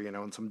somewhere,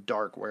 in some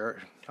dark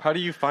where. How do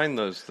you find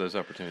those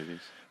opportunities?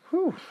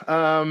 Whew.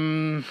 I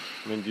mean,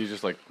 do you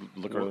just look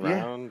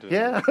around?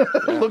 Yeah.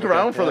 Look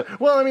around for the.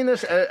 Well, I mean,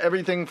 there's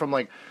everything from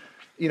I've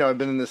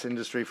been in this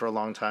industry for a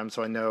long time,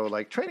 so I know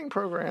training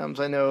programs.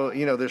 I know,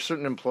 there's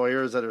certain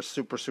employers that are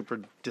super,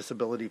 super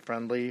disability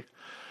friendly.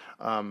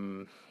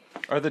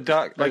 Are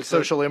the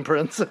social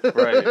imprints,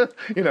 right?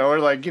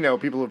 or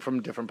people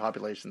from different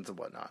populations and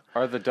whatnot.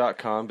 Are the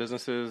 .com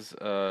businesses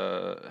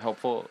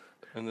helpful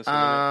in this?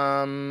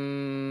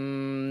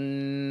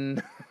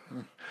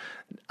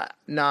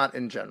 Not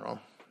in general.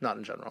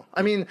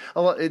 I mean,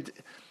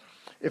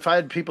 if I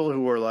had people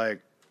who were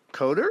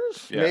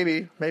coders,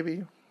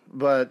 maybe.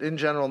 But in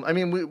general, I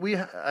mean,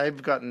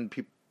 I've gotten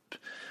people.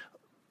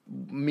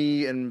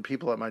 Me and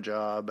people at my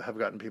job have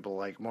gotten people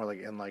more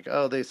in they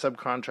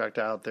subcontract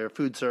out their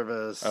food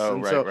service. Oh,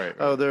 and right.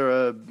 Oh,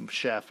 they're a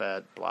chef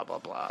at blah blah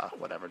blah,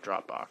 whatever,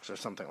 Dropbox or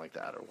something like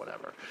that or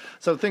whatever.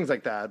 So things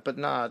like that, but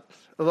not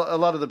a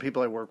lot of the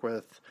people I work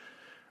with.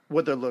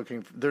 What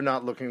they're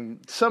not looking.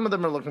 Some of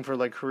them are looking for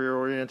career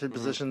oriented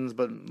positions,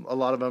 but a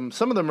lot of them,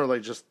 some of them are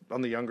just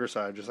on the younger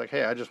side, just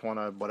hey, I just want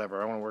to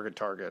whatever. I want to work at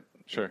Target,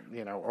 sure,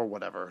 or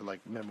whatever,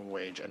 minimum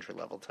wage, entry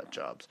level type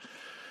jobs.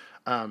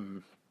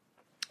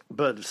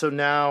 But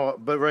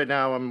right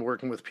now I'm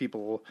working with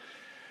people,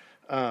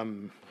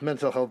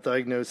 mental health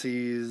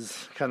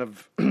diagnoses, kind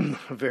of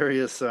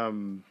various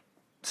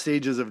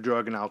stages of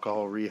drug and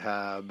alcohol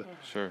rehab.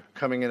 Sure.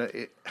 Coming in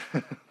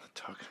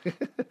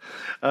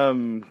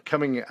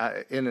coming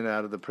in and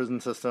out of the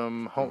prison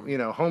system,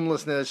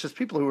 homelessness, just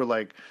people who are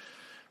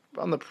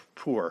on the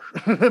poor,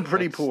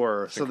 pretty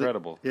poor. It's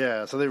incredible.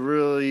 So they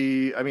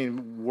really, I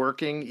mean,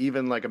 working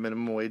even like a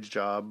minimum wage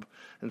job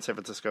in San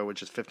Francisco,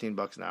 which is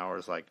 $15 an hour,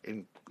 is like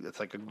it's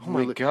like a Oh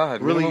my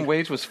God! really Minimum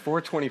wage was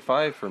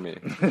 $4.25 for me.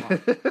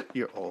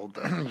 You're old.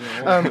 And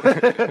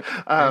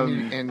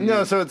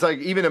No, so it's like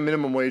even a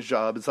minimum wage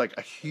job, it's like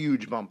a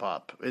huge bump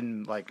up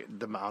in like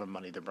the amount of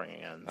money they're bringing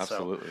in.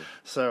 Absolutely.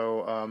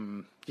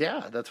 So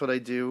yeah, that's what I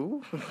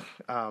do.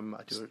 I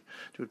do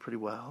it pretty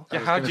well. Yeah,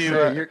 how do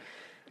you?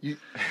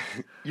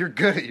 You're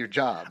good at your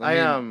job. I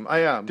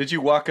am. Did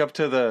you walk up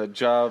to the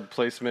job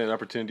placement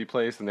opportunity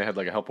place and they had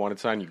like a help wanted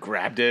sign? You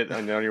grabbed it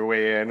on your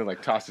way in and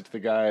like tossed it to the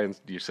guy and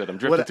you said, "I'm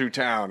drifting through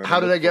town." How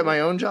did I get my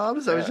own job?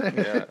 Is that what you're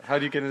saying? Yeah. How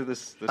do you get into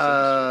this industry?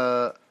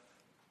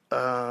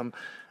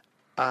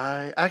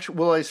 I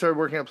started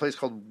working at a place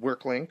called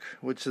WorkLink,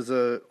 which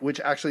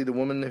actually the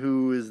woman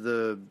who is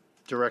the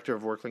director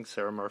of WorkLink,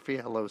 Sarah Murphy.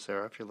 Hello,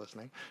 Sarah, if you're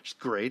listening. She's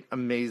great,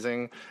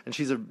 amazing, and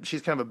she's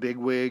kind of a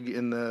bigwig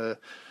in the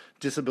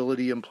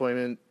disability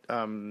employment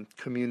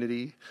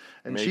community.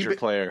 And a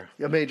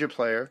major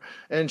player,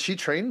 and she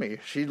trained me.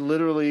 She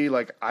literally,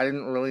 like, I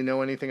didn't really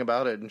know anything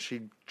about it, and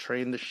she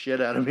trained the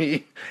shit out of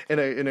me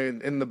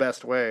in the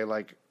best way.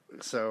 Like,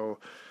 so,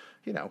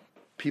 you know,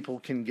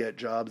 people can get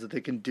jobs that they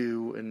can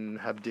do and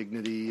have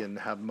dignity and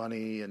have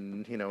money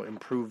and, you know,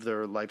 improve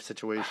their life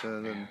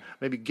situation and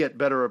maybe get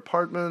better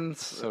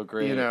apartments. So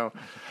great. You know,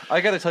 I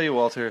got to tell you,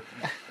 Walter,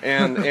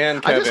 and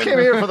Kevin. I just came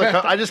here for the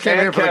compliments.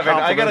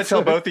 I got to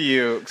tell both of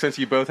you, since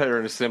you both are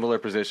in a similar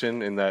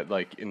position in that,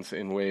 like,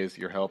 in ways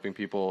you're helping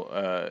people,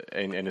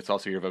 and it's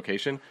also your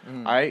vocation.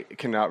 I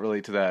cannot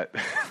relate to that,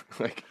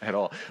 like, at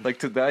all. Like,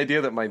 to the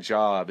idea that my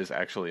job is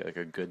actually like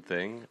a good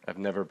thing. I've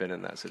never been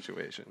in that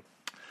situation.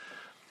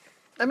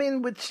 What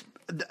am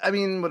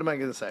I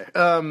going to say?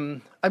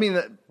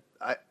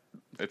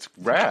 It's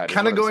rad.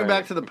 Kind of going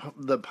back to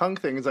the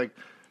punk thing is like,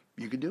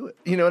 you could do it.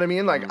 You know what I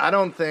mean? Like, I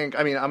don't think,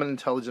 I'm an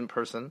intelligent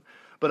person,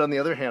 but on the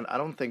other hand, I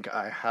don't think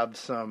I have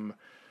some,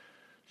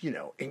 you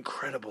know,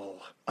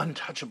 incredible,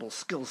 untouchable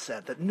skill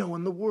set that no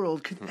one in the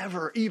world could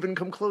ever even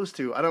come close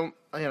to. I don't,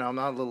 you know, I'm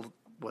not a little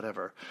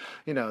whatever,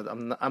 you know,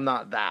 I'm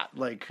not that,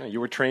 like.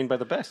 You were trained by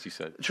the best, you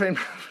said. Trained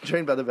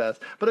by the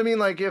best. But I mean,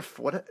 like,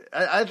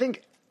 I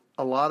think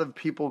a lot of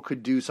people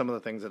could do some of the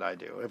things that I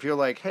do. If you're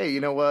like, hey,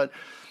 you know what?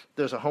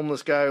 There's a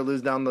homeless guy who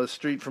lives down the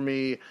street from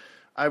me.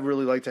 I'd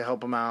really like to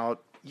help him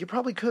out. You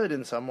probably could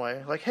in some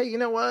way. Like, hey, you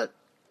know what?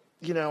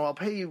 You know, I'll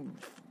pay you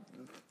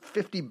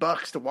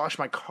 $50 to wash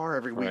my car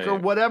every week or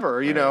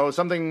whatever. You know,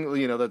 something,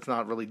 you know, that's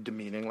not really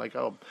demeaning. Like,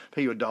 I'll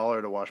pay you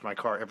 $1 to wash my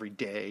car every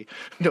day.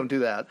 Don't do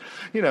that.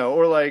 You know,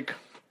 or like,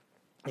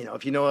 you know,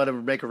 if you know how to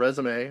make a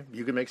resume,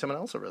 you can make someone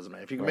else a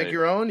resume. If you can make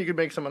your own, you can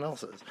make someone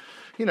else's.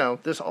 You know,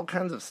 there's all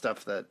kinds of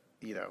stuff that,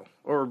 you know,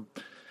 or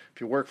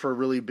if you work for a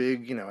really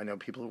big, you know, I know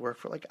people who work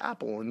for like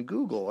Apple and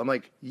Google. I'm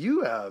like,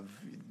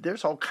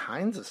 there's all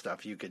kinds of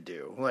stuff you could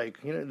do. Like,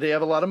 you know, they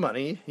have a lot of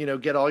money, you know,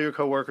 get all your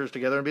coworkers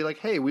together and be like,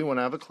 hey, we want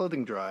to have a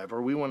clothing drive,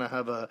 or we want to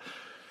have a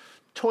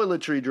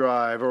toiletry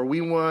drive, or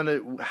we want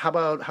to, how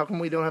come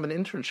we don't have an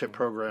internship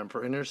program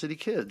for inner city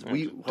kids?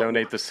 We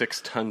donate the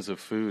 6 tons of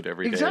food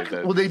every day.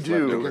 Exactly. Well, they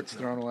do. It gets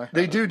thrown away.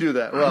 They do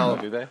that. Well,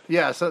 do they?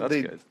 Yeah. So That's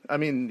good. I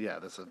mean, yeah.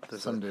 There's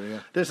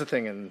a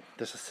thing and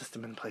there's a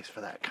system in place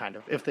for that kind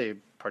of, if they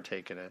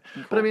partake in it.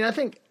 Cool. But I mean, I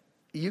think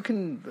you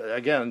can,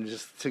 again,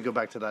 just to go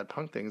back to that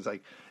punk thing, is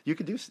like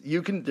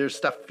there's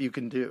stuff you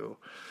can do,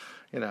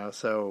 you know.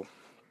 So.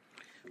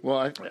 Well,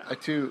 I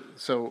too.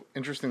 So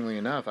interestingly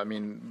enough, I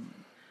mean,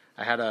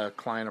 I had a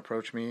client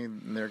approach me,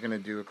 and they're going to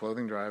do a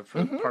clothing drive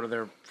for part of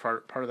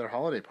their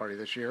holiday party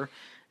this year,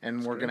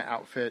 and we're going to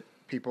outfit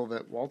people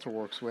that Walter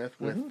works with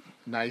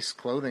nice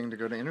clothing to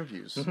go to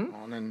interviews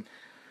on. And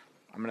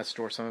I'm going to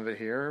store some of it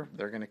here.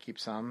 They're going to keep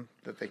some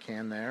that they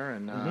can there,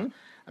 and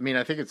I mean,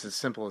 I think it's as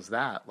simple as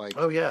that. Like,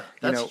 oh yeah,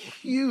 that's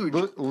huge.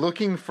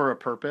 Looking for a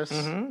purpose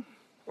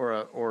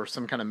or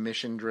some kind of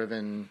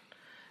mission-driven,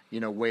 you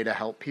know, way to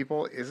help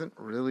people isn't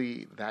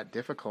really that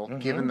difficult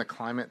given the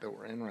climate that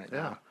we're in right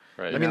now.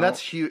 Right. I mean, that's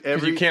huge.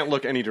 Because you can't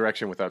look any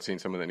direction without seeing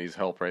someone that needs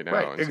help right now.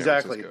 Right,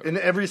 exactly. And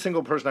every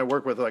single person I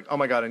work with, like, oh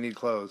my God, I need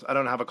clothes. I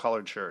don't have a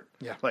collared shirt.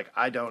 Yeah. Like,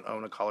 I don't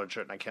own a collared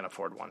shirt and I can't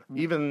afford one.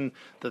 Even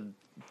the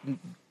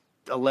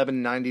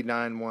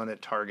 $11.99 one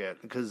at Target,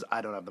 because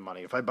I don't have the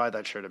money. If I buy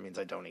that shirt, it means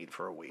I don't eat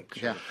for a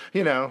week. Yeah.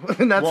 You know,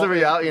 and that's the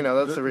reality. You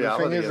know, that's the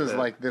reality. The thing is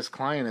like, this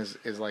client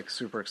is like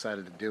super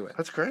excited to do it.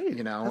 That's great.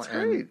 You know, that's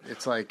and great.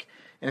 it's like,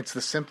 and it's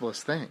the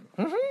simplest thing.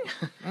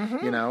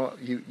 You know,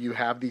 you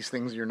have these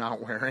things you're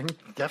not wearing.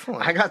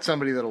 Definitely. I got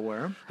somebody that'll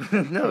wear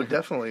them. No,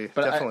 definitely.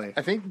 But definitely.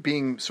 I think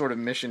being sort of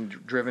mission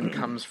driven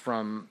comes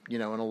from, you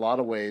know, in a lot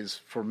of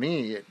ways, for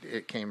me,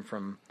 it came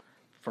from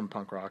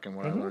punk rock and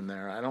what I learned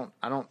there. I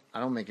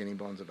don't make any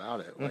bones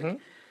about it. Like,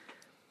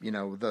 you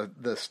know,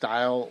 the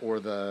style or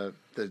the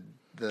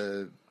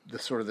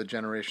sort of the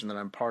generation that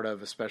I'm part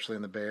of, especially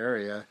in the Bay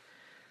Area,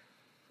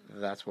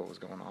 that's what was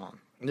going on.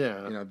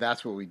 Yeah. You know,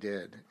 that's what we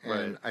did.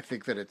 And I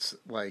think that it's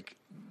like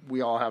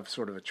we all have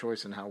sort of a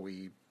choice in how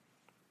we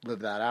live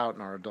that out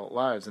in our adult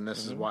lives. And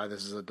this is why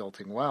this is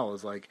Adulting Well,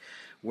 is like,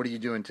 what are you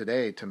doing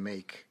today to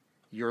make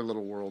your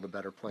little world a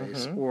better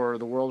place or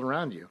the world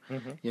around you?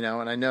 You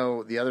know, and I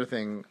know the other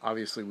thing,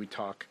 obviously we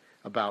talk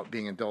about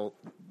being adult,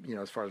 you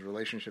know, as far as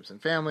relationships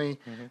and family.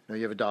 You know,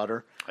 you have a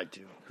daughter. I do.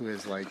 Who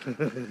is like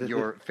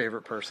your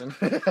favorite person.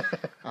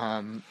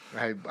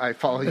 I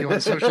follow you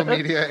on social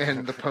media,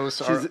 and the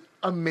posts are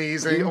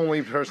amazing. The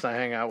only person I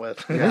hang out with.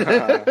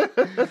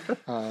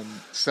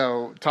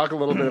 So talk a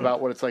little bit about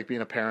what it's like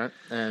being a parent,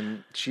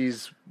 and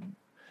she's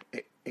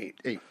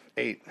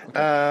Eight.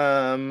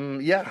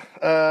 Okay.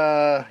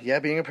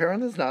 Being a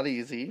parent is not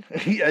easy.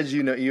 As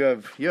you know, you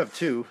have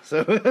two,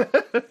 so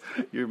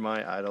you're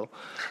my idol.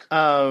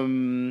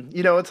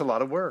 You know, it's a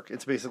lot of work.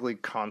 It's basically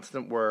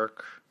constant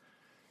work.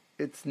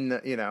 It's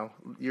you know,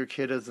 your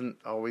kid isn't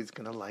always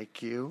gonna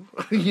like you,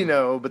 you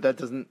know, but that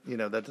doesn't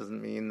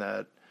mean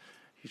that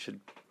you should,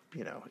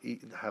 you know,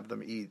 have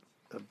them eat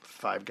a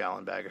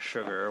 5-gallon bag of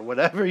sugar or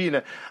whatever, you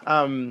know.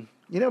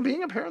 You know,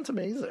 being a parent's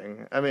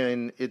amazing. I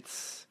mean,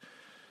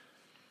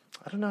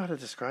 I don't know how to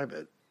describe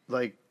it.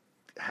 Like,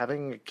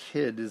 having a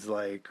kid is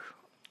like,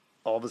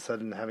 all of a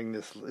sudden having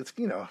this, it's,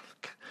 you know,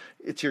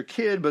 it's your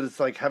kid, but it's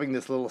like having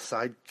this little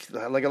like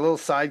a little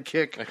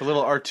sidekick. Like a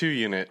little R2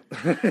 unit.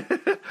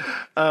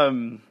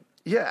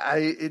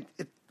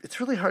 It's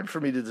really hard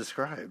for me to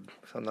describe.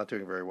 So I'm not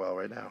doing very well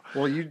right now.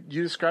 Well, you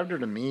described her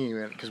to me,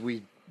 because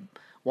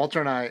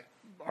Walter and I,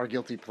 our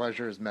guilty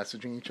pleasure is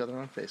messaging each other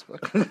on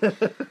Facebook.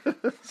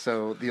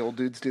 So the old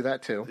dudes do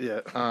that too.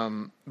 Yeah.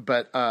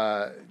 But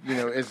you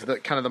know, is the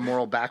kind of the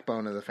moral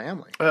backbone of the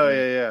family. Oh,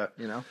 yeah.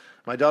 You know?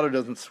 My daughter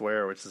doesn't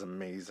swear, which is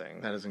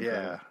amazing. That is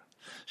incredible.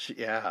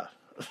 Yeah.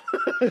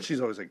 She's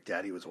always like,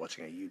 Daddy was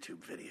watching a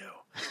YouTube video.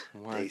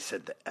 What? They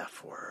said the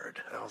F word.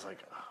 And I was like,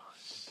 oh,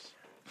 shit.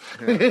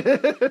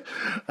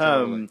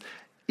 Totally.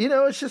 You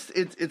know,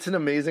 it's an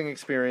amazing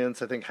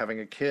experience, I think, having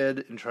a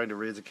kid and trying to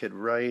raise a kid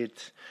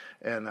right.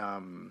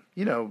 And,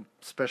 you know,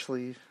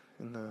 especially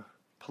in the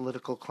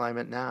political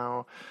climate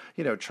now,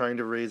 you know, trying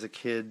to raise a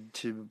kid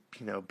to,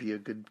 you know, be a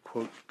good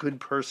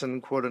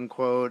person, quote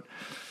unquote.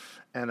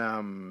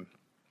 And,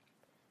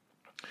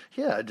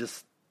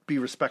 just be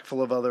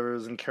respectful of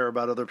others and care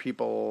about other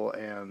people.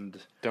 And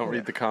don't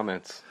read the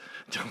comments.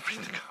 Don't read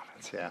the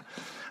comments. Yeah.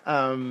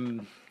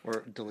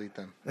 Or delete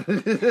them.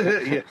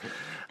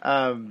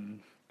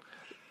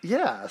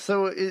 Yeah.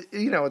 So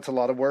you know, it's a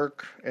lot of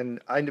work,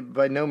 and I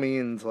by no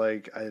means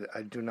I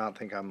do not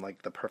think I'm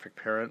like the perfect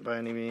parent by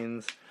any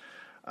means.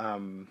 I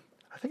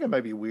think I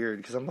might be weird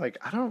because I'm like,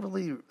 I don't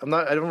really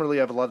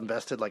have a lot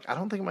invested. Like, I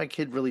don't think my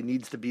kid really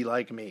needs to be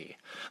like me.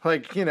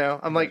 Like, you know,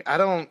 I'm like, I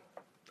don't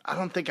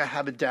think I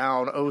have it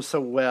down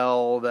so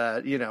well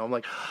that, you know, I'm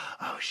like,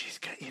 oh, she's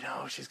going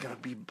to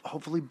be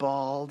hopefully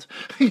bald,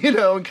 you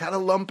know, and kind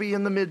of lumpy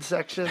in the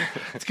midsection.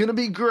 It's going to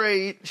be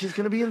great. She's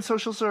going to be in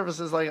social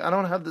services. Like, I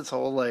don't have this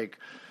whole, like,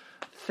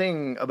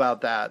 thing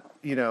about that,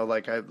 you know,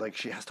 like,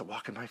 she has to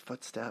walk in my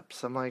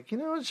footsteps. I'm like, you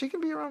know, she can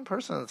be her own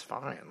person. That's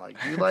fine. Like,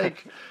 you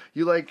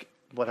like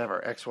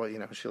whatever, XY, you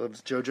know, she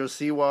loves JoJo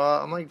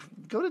Siwa. I'm like,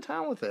 go to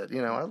town with it,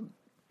 you know,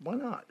 why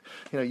not?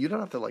 You know, you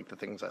don't have to like the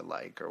things I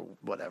like or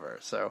whatever.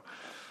 So,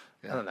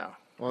 I don't know.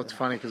 Well, it's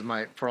funny because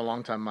for a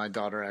long time, my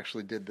daughter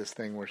actually did this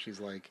thing where she's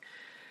like,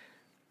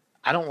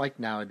 I don't like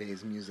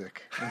nowadays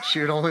music. And she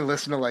would only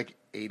listen to like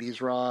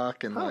 80s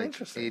rock and like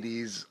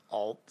 80s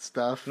alt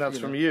stuff. That's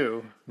from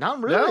you.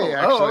 Not really,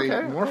 actually.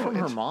 Okay. More from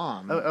her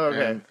mom.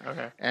 Okay.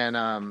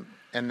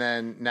 And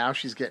then now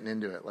she's getting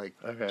into it, like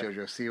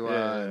JoJo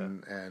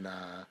Siwa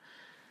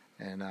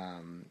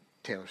and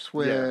Taylor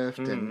Swift,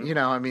 and you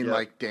know, I mean,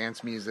 like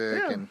dance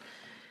music, and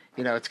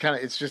you know,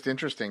 it's just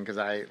interesting because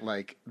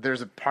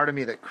there's a part of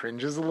me that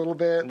cringes a little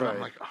bit, but I'm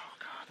like, oh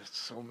god, it's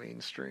so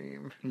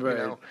mainstream, you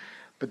know.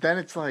 But then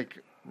it's like,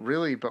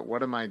 really, but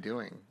what am I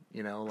doing?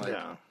 You know, like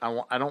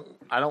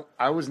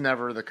I was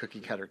never the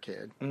cookie cutter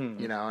kid,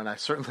 you know, and I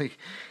certainly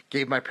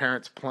gave my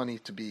parents plenty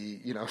to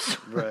be, you know,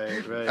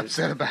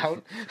 upset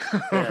about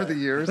over the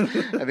years.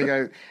 I think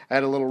I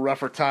had a little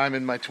rougher time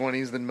in my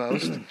 20s than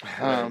most.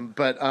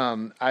 But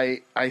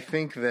I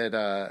think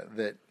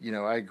that you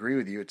know, I agree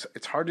with you.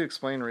 It's hard to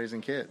explain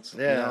raising kids.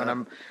 You know, and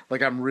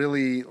I'm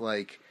really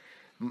like,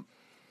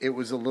 it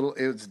was a little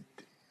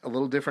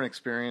different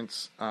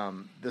experience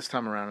this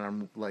time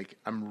around, and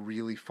I'm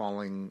really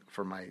falling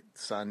for my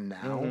son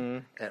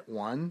now at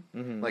 1.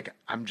 Like,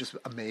 I'm just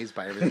amazed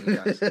by everything he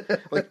does.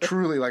 Like,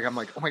 truly, like, I'm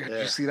like, oh my god,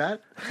 did you see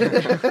that?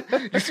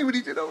 You see what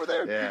he did over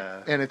there?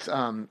 Yeah. And it's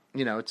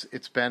you know,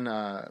 it's been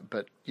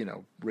but you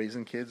know,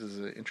 raising kids is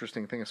an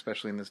interesting thing,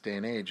 especially in this day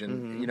and age.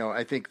 And you know,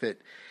 I think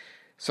that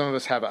some of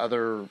us have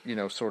other, you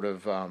know, sort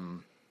of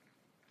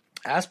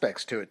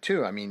aspects to it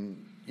too. I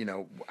mean, you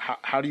know,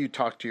 how do you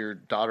talk to your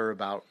daughter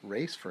about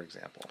race, for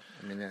example?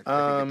 I mean,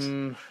 I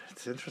think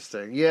it's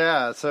interesting.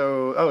 Yeah.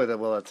 So,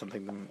 well, that's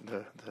something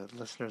the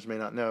listeners may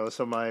not know.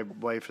 So, my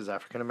wife is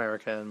African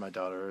American. My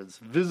daughter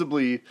is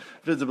visibly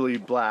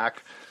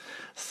black.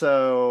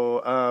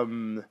 So,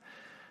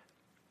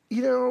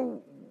 you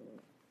know,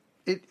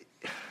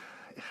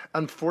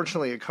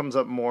 unfortunately, it comes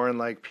up more in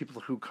like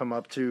people who come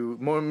up to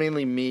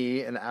mainly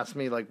me and ask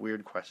me like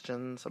weird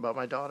questions about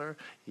my daughter,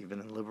 even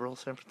in liberal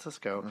San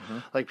Francisco.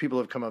 Like people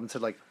have come up and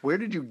said like, "Where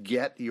did you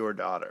get your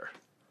daughter?"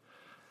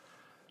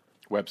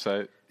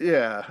 Website.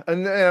 Yeah,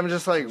 and I'm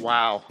just like,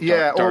 wow.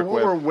 Yeah, Dark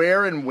web. or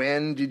where and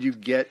when did you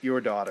get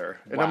your daughter?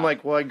 And I'm Wow.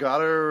 like, well, I got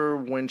her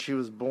when she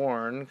was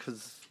born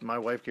because my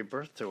wife gave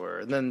birth to her.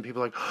 And then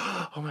people are like,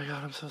 oh my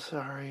God, I'm so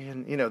sorry.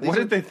 And What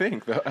did they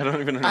think? Though? I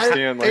don't even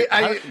understand.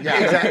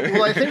 Exactly.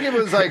 Well, I think it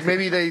was like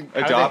maybe they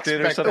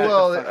Adopted or something.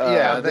 Well,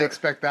 yeah, they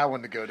expect that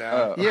one to go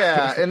down.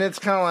 yeah, and it's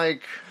kind of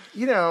like,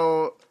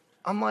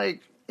 I'm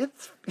like,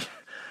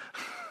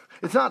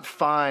 it's not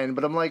fine,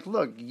 but I'm like,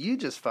 look, you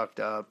just fucked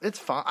up. It's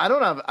fine. I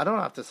don't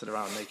have to sit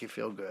around and make you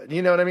feel good.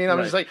 You know what I mean?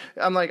 I'm just like,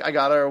 I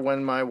got her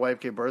when my wife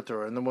gave birth to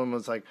her, and the woman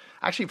was like,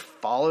 actually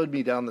followed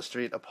me down the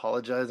street,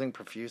 apologizing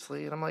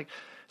profusely, and I'm like,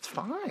 it's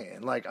fine.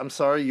 Like, I'm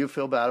sorry you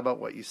feel bad about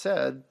what you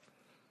said.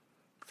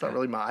 It's not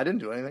really I didn't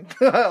do anything.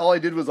 All I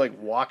did was like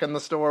walk in the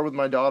store with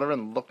my daughter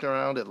and looked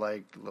around at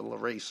like little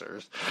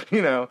erasers,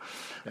 Yeah.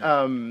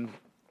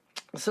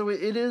 So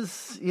it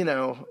is,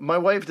 my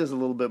wife does a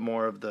little bit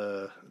more of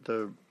the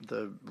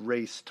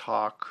race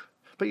talk,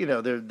 but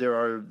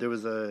there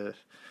was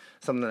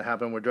something that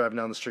happened. We're driving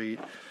down the street,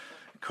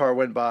 car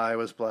went by,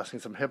 was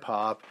blasting some hip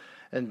hop,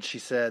 and she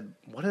said,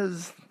 "What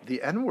does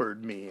the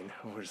N-word mean?"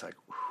 And we're just like,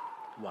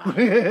 wow,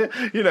 and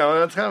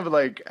it's kind of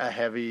like a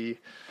heavy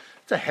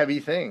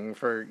thing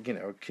for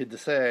a kid to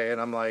say, and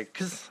I'm like,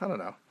 because I don't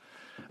know,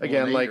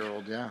 again, like,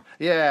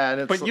 yeah,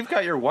 and it's, but you've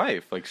got your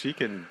wife, like she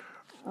can,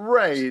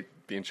 right.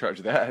 Be in charge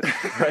of that,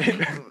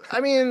 right?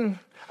 I mean,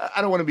 I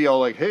don't want to be all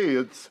like, "Hey,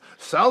 it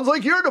sounds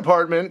like your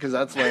department," because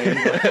that's lame.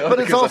 But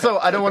it's also,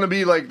 I don't want to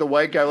be like the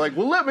white guy, like,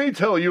 "Well, let me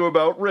tell you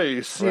about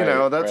race."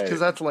 That's because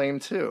that's lame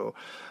too.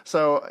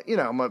 So,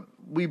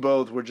 we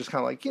both were just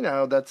kind of like,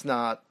 that's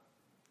not,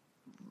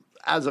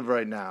 as of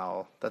right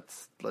now.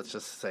 Let's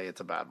just say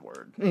it's a bad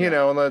word, and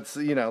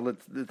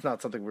it's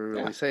not something we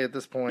really say at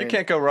this point. You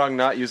can't go wrong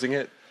not using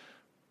it.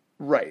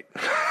 Right.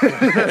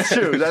 That's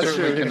true. That's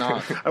true.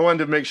 Cannot. I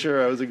wanted to make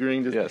sure I was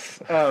agreeing to.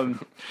 Yes.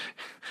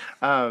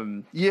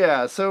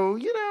 Yeah. So,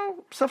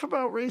 stuff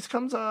about race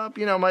comes up.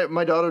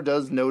 My daughter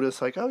does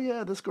notice like, oh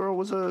yeah, this girl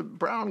was a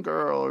brown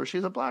girl, or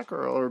she's a black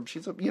girl, or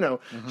she's a,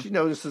 she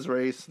notices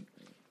race,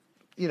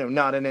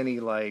 not in any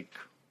like,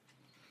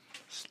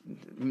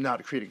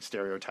 not creating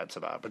stereotypes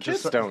about it, but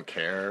Kids just don't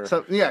care.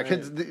 So yeah,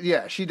 kids.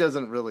 Yeah, she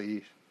doesn't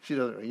really. She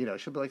doesn't,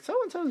 she'll be like, so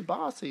and so's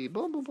bossy,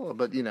 blah blah blah,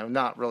 but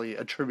not really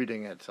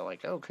attributing it to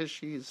like, oh, because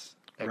she's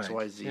X,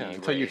 Y, Z. Yeah,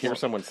 until you hear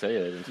someone say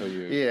it, until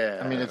you.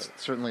 Yeah, I mean, it's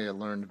certainly a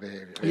learned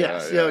behavior.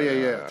 Yes,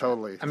 yeah,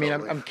 totally. I mean,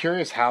 I'm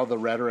curious how the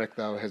rhetoric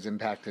though has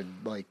impacted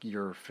like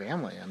your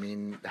family. I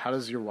mean, how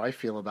does your wife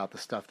feel about the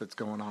stuff that's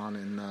going on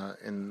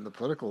in the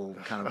political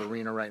kind of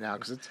arena right now?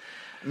 Because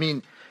I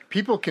mean,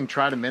 people can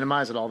try to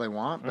minimize it all they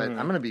want, but I'm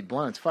going to be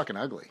blunt. It's fucking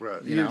ugly.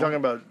 Right. You're talking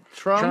about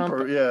Trump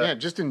or, yeah,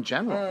 just in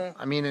general.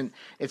 I mean, and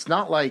it's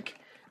not like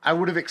I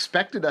would have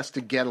expected us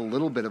to get a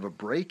little bit of a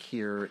break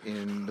here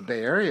in the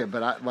Bay Area,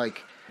 but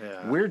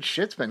weird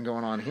shit's been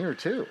going on here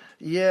too.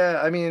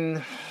 Yeah, I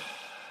mean,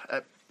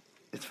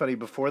 it's funny.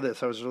 Before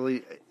this, I was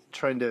really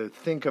trying to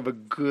think of a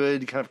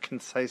good kind of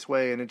concise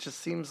way, and it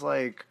just seems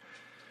like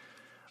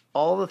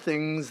all the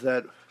things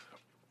that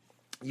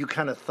you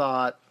kind of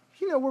thought,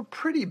 were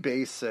pretty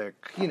basic,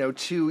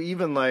 to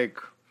even like,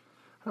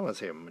 I don't want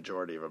to say a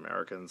majority of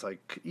Americans,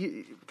 like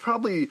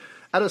probably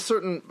at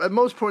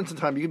most points in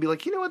time, you could be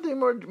like, what, the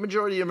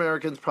majority of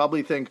Americans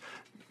probably think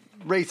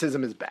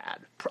racism is bad.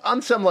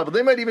 On some level,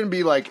 they might even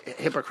be like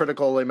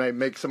hypocritical. They might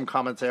make some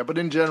comments there, but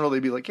in general,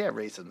 they'd be like, yeah,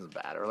 racism is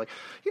bad. Or like,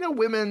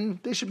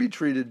 women, they should be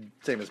treated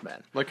same as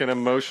men. Like an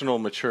emotional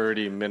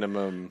maturity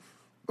minimum.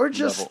 Or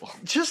just level.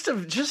 just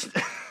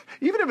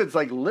even if it's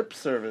like lip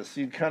service,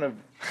 you'd kind of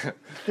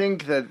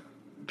think that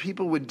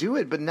people would do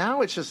it, but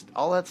now it's just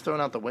all that's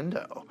thrown out the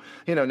window.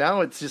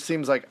 Now it just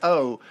seems like,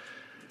 it's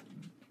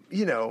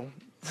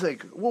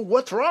like, well,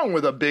 what's wrong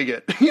with a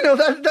bigot?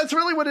 That's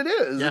really what it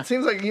is. Yeah. It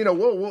seems like,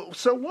 well,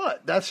 so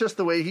what? That's just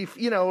the way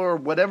or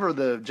whatever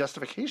the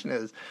justification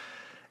is.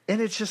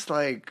 And it's just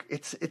like,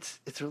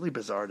 it's really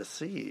bizarre to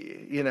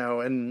see,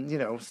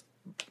 and,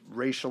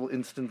 racial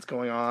incidents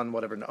going on,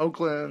 whatever, in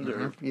Oakland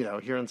or,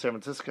 here in San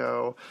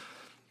Francisco.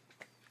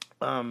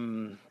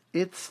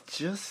 It's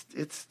just,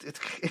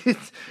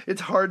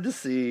 it's hard to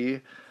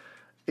see.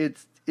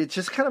 It's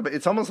just kind of,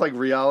 it's almost like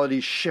reality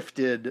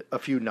shifted a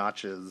few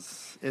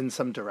notches in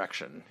some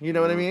direction. You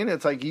know what I mean?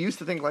 It's like, you used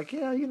to think like,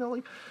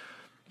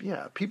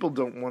 people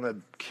don't want to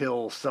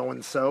kill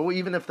so-and-so,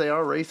 even if they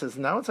are racist.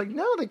 Now it's like,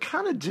 no, they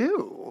kind of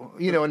do.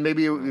 And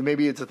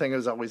maybe it's a thing that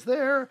was always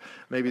there.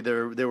 Maybe they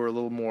were a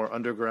little more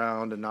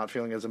underground and not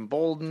feeling as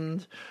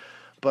emboldened.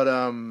 But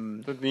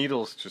the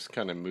needles just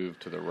kind of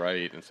moved to the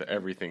right, and so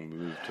everything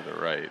moved to the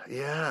right.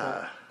 Yeah.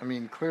 Well, I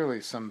mean,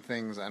 clearly some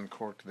things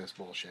uncorked this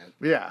bullshit.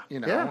 Yeah.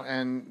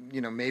 And,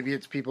 maybe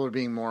it's people are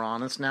being more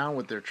honest now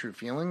with their true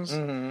feelings.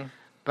 Mm-hmm.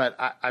 But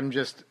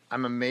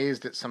I'm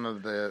amazed at some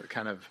of the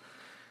kind of,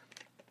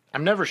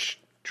 I'm never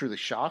truly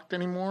shocked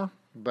anymore,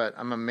 but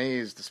I'm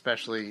amazed,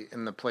 especially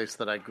in the place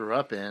that I grew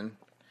up in,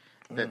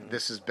 that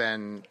this has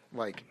been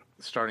like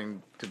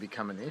starting to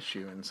become an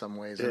issue in some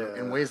ways,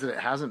 in ways that it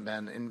hasn't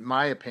been, in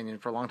my opinion,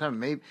 for a long time.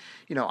 Maybe,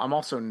 I'm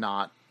also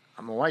not.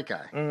 I'm a white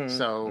guy,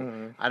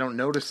 so I don't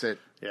notice it.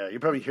 Yeah, you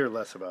probably hear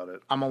less about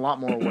it. I'm a lot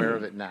more aware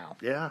of it now.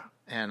 Yeah.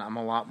 And I'm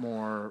a lot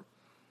more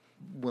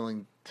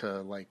willing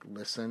to like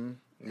listen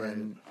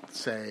and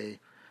say,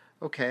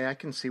 okay, I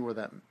can see where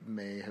that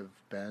may have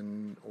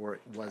been, or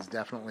it was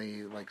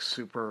definitely like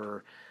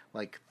super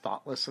like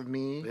thoughtless of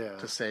me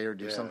to say or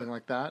do something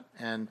like that.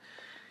 And,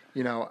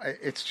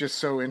 it's just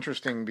so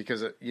interesting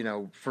because,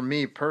 for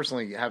me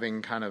personally,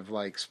 having kind of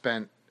like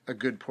spent a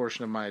good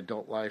portion of my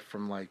adult life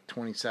from like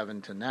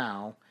 27 to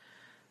now,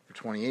 or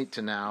 28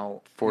 to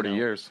now. 40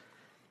 years.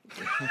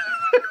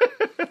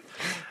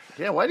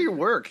 Yeah, why do you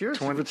work? You're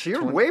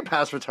way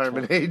past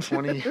retirement age.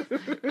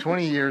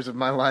 20 years of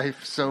my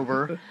life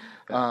sober,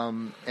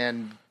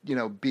 and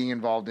being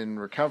involved in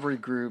recovery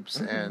groups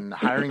and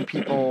hiring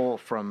people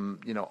from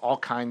all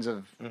kinds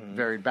of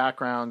varied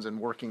backgrounds and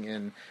working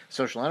in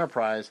social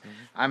enterprise.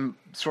 I'm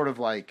sort of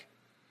like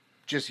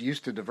just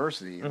used to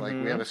diversity. Like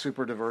we have a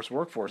super diverse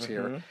workforce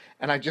here,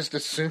 and I just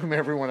assume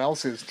everyone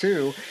else is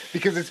too,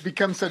 because it's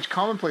become such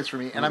commonplace for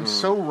me, and I'm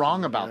so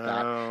wrong about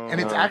that. And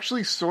it's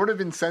actually sort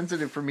of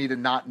insensitive for me to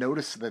not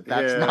notice that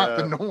that's not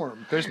the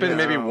norm. There's been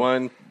maybe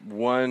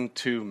one,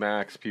 two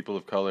max people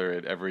of color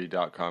at every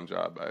 .com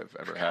job I've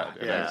ever had.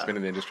 And I've been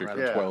in the industry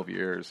for 12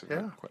 years and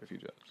had quite a few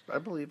jobs. I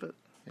believe it.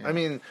 Yeah. I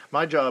mean,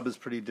 my job is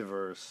pretty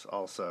diverse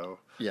also.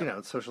 Yeah.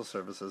 It's social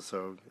services,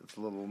 so it's a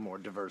little more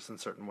diverse in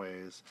certain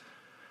ways.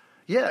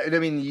 Yeah, and I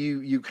mean,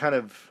 you kind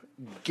of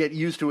get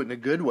used to it in a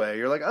good way.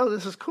 You're like, oh,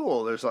 this is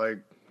cool. There's like,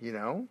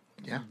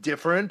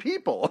 different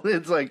people.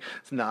 It's like,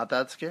 it's not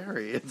that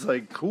scary. It's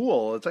like,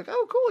 cool. It's like,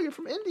 oh, cool, you're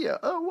from India.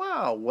 Oh,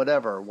 wow.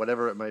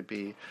 Whatever it might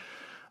be.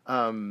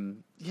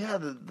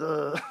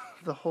 The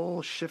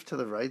whole shift to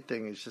the right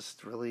thing is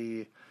just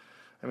really,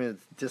 I mean,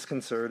 it's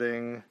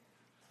disconcerting.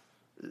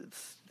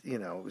 It's,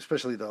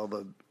 especially all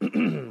the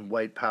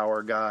white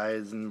power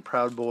guys and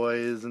Proud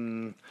Boys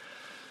and...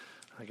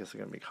 I guess I'm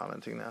going to be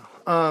commenting now.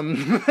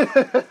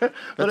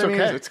 That's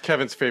okay. It's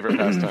Kevin's favorite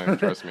pastime,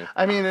 trust me.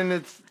 I mean, and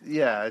it's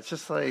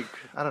just like,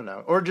 I don't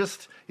know. Or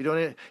just, you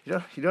don't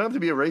have to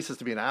be a racist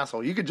to be an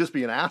asshole. You could just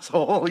be an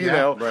asshole,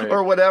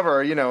 or whatever,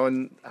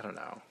 and I don't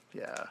know.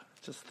 Yeah.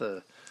 Just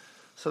the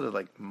sort of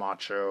like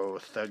macho,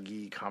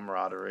 thuggy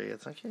camaraderie.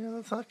 It's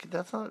like,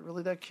 that's not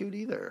really that cute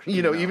either.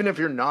 Even if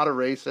you're not a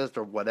racist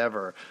or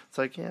whatever, it's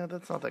like,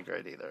 that's not that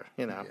great either,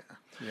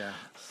 Yeah.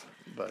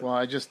 But, well,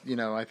 I just,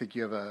 I think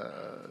you have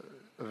a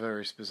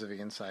very specific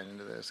insight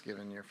into this,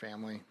 given your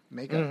family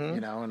makeup,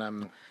 and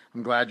I'm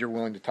glad you're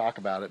willing to talk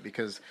about it,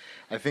 because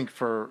I think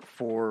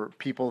for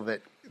people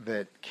that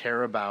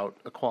care about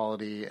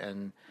equality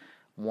and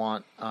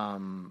want,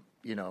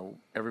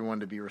 everyone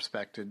to be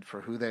respected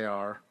for who they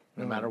are,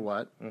 no matter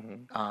what,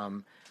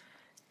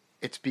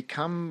 it's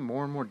become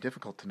more and more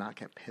difficult to not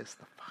get pissed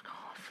the fuck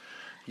off.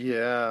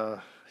 Yeah.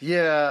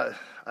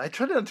 I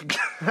try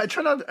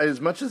not, as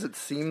much as it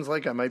seems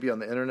like I might be on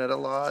the internet a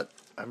lot,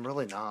 I'm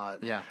really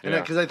not. Yeah.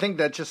 Because I think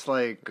that's just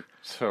like...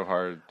 so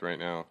hard right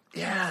now.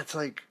 Yeah, it's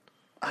like,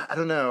 I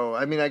don't know.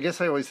 I mean, I guess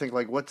I always think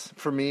like, what's,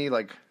 for me,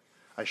 like,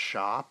 I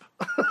shop.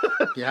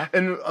 Yeah.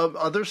 And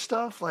other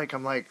stuff, like,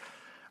 I'm like,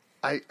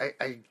 I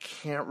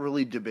can't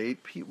really debate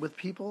with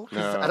people.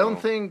 Because I don't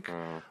think,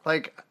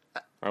 like...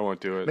 I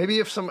won't do it. Maybe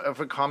if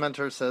a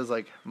commenter says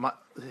like,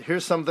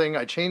 here's something,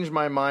 I changed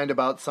my mind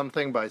about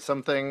something by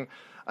something,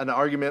 an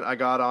argument I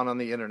got on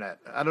the internet.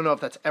 I don't know if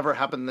that's ever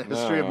happened in the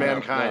history of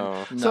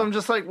mankind. No. So I'm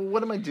just like, well,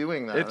 what am I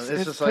doing now? It just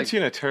puts like, you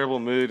in a terrible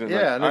mood. And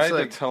and I it's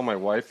had to tell my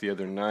wife the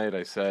other night,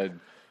 I said,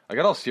 I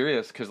got all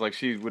serious because like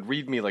she would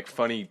read me like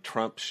funny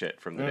Trump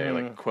shit from the day,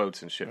 like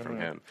quotes and shit from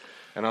him.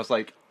 And I was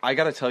like, I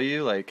got to tell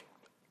you, like,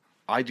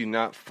 I do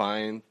not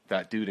find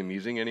that dude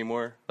amusing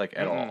anymore, like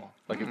at all.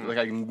 Like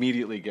I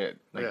immediately get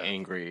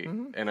angry,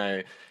 and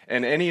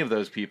any of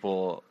those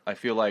people, I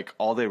feel like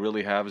all they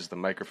really have is the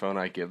microphone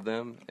I give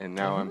them, and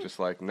now I'm just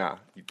like, nah.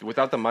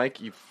 Without the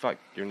mic,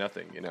 you're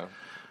nothing. You're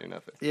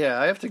nothing. Yeah,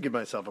 I have to give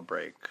myself a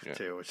break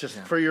too. It's just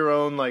for your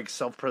own like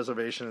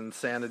self-preservation and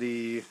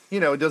sanity.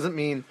 It doesn't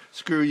mean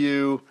screw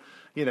you.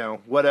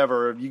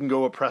 Whatever, you can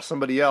go oppress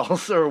somebody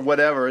else or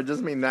whatever. It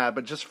doesn't mean that,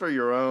 but just for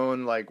your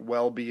own like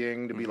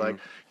well-being to be like,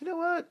 you know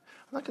what?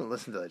 I'm not going to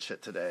listen to that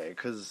shit today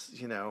because,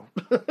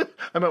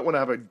 I might want to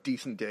have a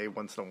decent day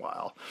once in a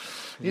while.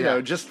 You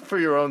know, just for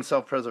your own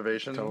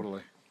self-preservation.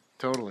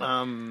 Totally.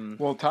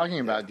 Well,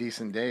 talking about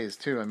decent days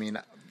too. I mean,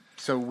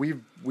 so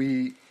we've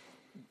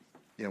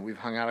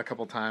hung out a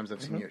couple times.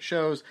 I've seen you at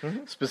shows.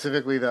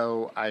 Specifically,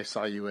 though, I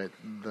saw you at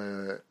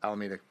the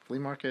Alameda Flea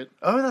Market.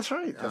 Oh, that's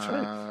right.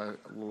 I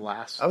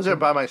was there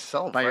by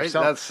myself. By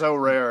yourself. That's so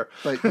rare.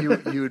 But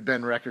you had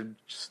been record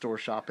store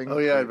shopping. Oh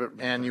yeah,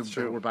 and you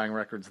were buying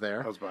records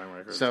there. I was buying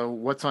records. So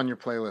what's on your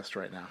playlist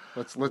right now?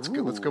 Let's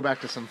go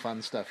back to some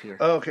fun stuff here.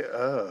 Okay.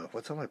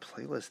 What's on my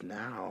playlist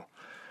now?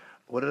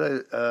 What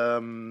did I? I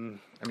mean,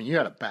 you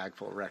had a bag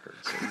full of records.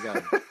 So you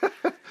got.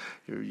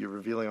 You're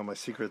revealing all my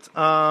secrets.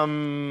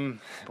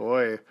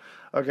 Boy.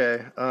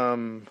 Okay.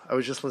 I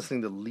was just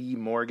listening to Lee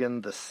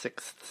Morgan, The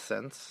Sixth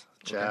Sense,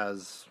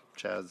 jazz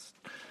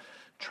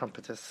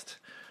trumpetist.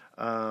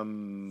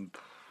 The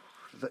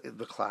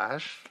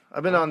Clash.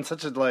 I've been on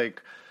such a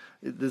like.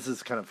 This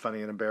is kind of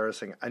funny and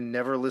embarrassing. I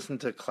never listened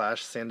to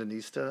Clash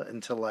Sandinista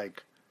until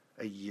like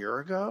a year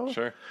ago.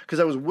 Sure. Because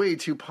I was way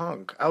too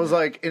punk. I was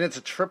like, and it's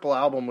a triple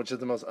album, which is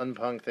the most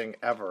unpunk thing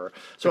ever.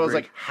 So I was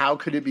like, how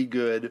could it be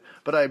good?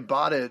 But I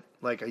bought it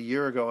like a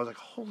year ago. I was like,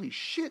 holy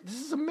shit,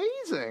 this is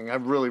amazing. I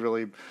really,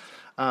 really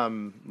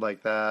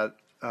like that.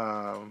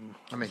 I'm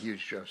a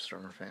huge Joe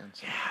Strummer fan.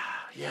 So.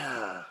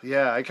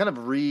 Yeah. I kind of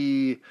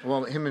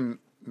Well, him and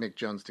Mick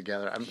Jones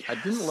together. I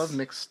didn't love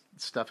Mick's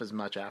stuff as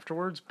much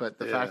afterwards, but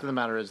the fact of the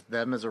matter is,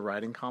 them as a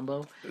writing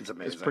combo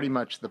is pretty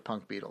much the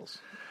punk Beatles.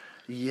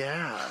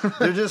 Yeah,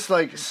 they're just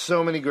like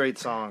so many great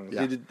songs.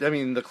 Yeah. I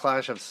mean, the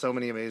Clash have so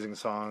many amazing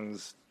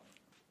songs.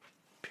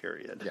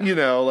 Period. Yeah. You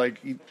know,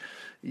 like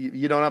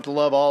you don't have to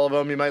love all of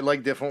them. You might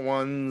like different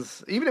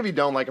ones. Even if you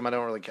don't like them, I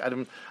don't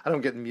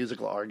get in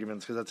musical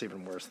arguments because that's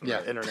even worse than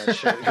the internet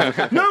shit.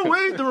 No,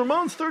 wait, the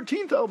Ramones'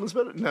 13th album is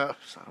better. No, I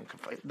don't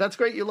complain. That's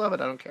great. You love it.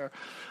 I don't care.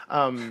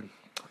 I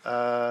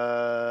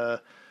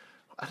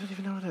don't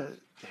even know what a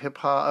hip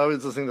hop. I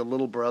was listening to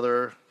Little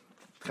Brother.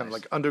 Kind of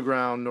like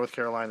underground North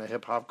Carolina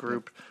hip hop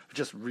group,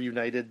 just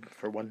reunited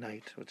for one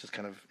night, which is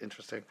kind of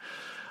interesting.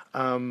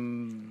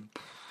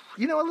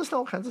 You know, I listen to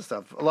all kinds of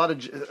stuff. A lot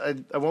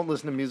of I won't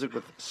listen to music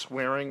with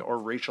swearing or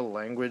racial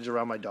language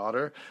around my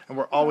daughter, and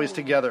we're always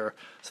together,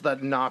 so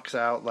that knocks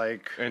out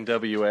like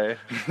NWA.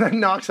 That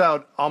knocks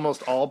out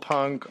almost all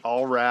punk,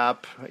 all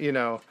rap. You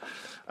know,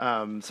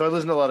 so I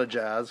listen to a lot of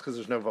jazz because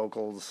there's no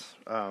vocals.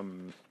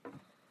 You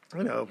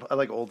know, I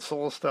like old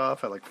soul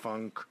stuff. I like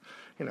funk.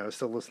 You know, I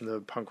still listen to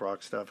punk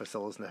rock stuff. I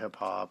still listen to hip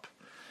hop.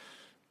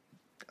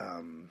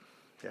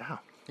 Yeah.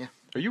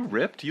 Are you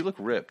ripped? You look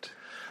ripped.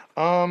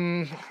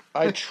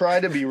 I try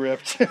to be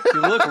ripped. You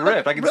look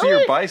ripped. I can see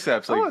your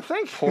biceps thank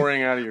you.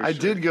 pouring out of your shirt. I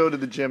did go to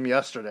the gym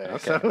yesterday.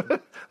 Okay. So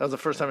that was the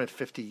first time in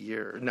 50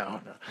 years. No,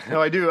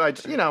 I do. I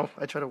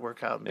try to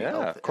work out and be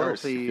of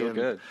course. healthy. You feel and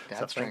good.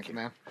 Dad strength,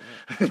 man.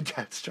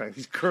 Dad strength.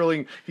 He's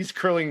curling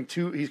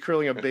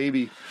a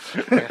baby.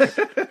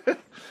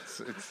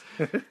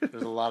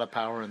 There's a lot of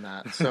power in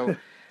that. So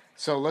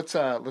let's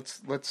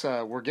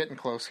we're getting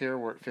close here.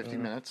 We're at 50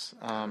 minutes.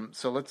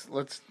 So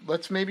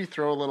let's maybe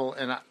throw a little,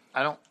 and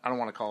I don't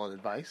want to call it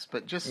advice,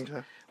 but just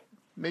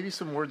maybe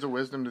some words of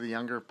wisdom to the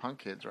younger punk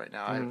kids right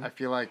now. I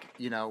feel like,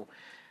 you know,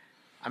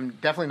 I'm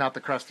definitely not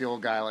the crusty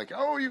old guy like,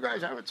 oh, you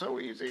guys have it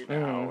so easy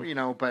now, you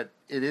know, but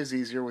it is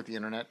easier with the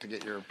internet to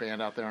get your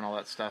band out there and all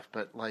that stuff.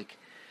 But like,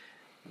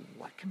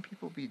 what can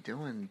people be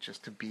doing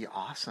just to be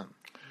awesome,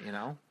 you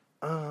know?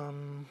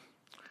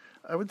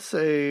 I would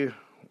say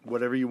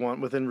whatever you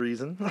want within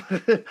reason.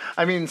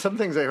 I mean, some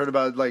things I heard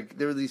about, like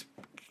there were these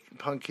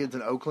punk kids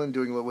in Oakland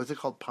doing what was it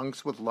called,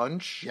 Punks with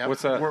Lunch? Yeah,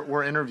 what's that?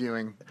 We're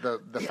interviewing the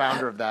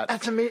founder of that.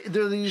 That's amazing.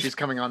 There are these She's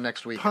coming on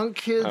next week. punk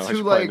kids I who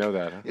should like know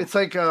that, huh? it's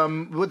like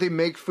what they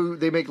make food.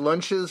 They make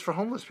lunches for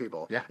homeless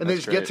people. Yeah, and they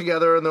that's just get great.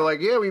 together and they're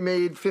like, yeah, we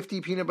made 50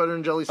 peanut butter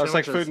and jelly Oh, it's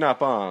sandwiches. like Food Not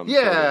Bombs.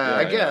 Yeah,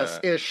 I guess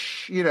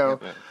ish. You know,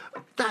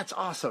 that's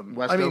awesome.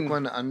 West I mean,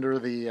 Oakland under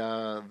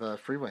the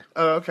freeway.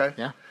 Oh, okay.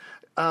 Yeah.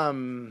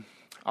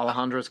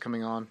 Alejandra's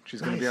coming on. She's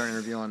going to be our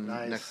interview on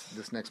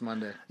this next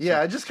Monday.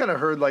 Yeah, I just kind of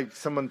heard like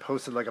someone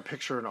posted like a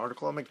picture, an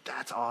article. I'm like,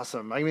 that's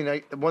awesome. I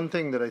mean, one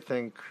thing that I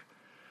think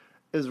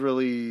is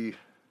really,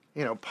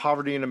 you know,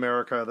 poverty in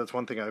America. That's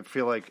one thing I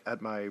feel like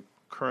at my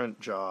current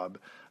job,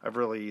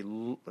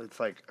 it's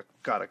like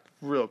got a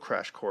real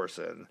crash course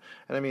in.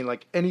 And I mean,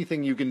 like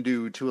anything you can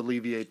do to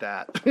alleviate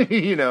that,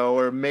 you know,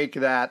 or make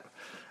that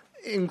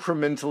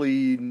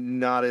incrementally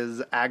not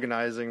as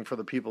agonizing for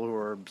the people who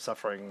are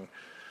suffering.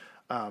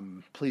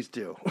 Please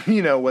do.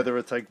 You know, whether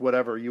it's like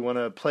whatever you want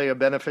to play a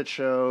benefit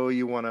show,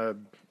 you want to,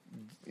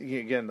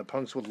 again, the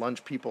Punks with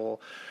Lunch people,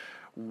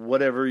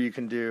 whatever you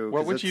can do.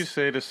 What would you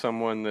say to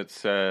someone that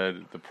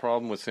said the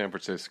problem with San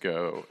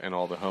Francisco and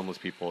all the homeless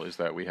people is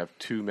that we have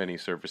too many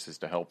services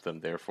to help them,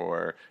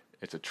 therefore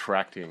it's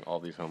attracting all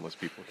these homeless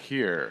people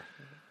here,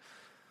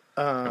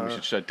 and we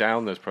should shut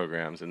down those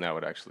programs, and that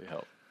would actually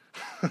help?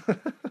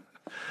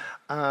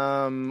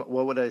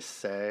 What would I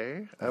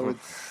say? I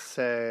would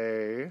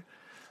say,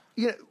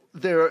 yeah,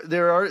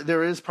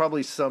 there is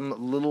probably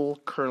some little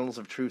kernels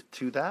of truth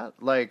to that.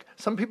 Like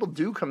some people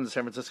do come to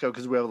San Francisco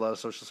because we have a lot of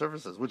social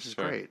services, which is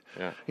great.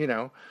 Yeah. You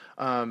know,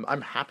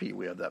 I'm happy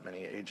we have that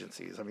many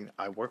agencies. I mean,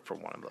 I work for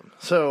one of them.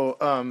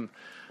 So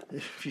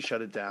if you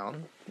shut it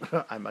down,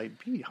 I might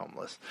be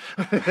homeless.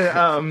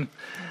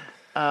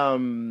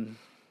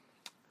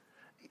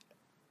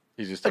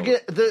 You just Again,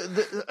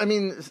 I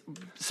mean,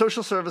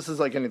 social services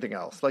like anything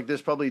else. Like,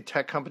 there's probably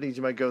tech companies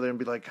you might go there and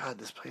be like, God,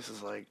 this place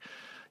is like,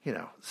 you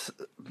know,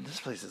 this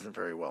place isn't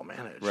very well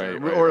managed.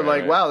 Right,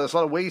 wow, there's a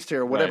lot of waste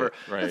here, or whatever.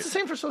 Right. It's the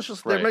same for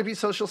there might be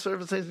social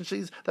service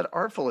agencies that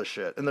are full of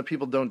shit, and the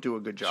people don't do a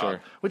good job,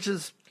 which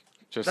is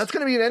That's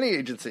going to be in any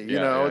agency, you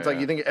know? It's like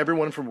yeah. you think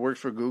everyone who works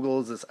for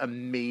Google is this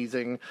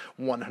amazing,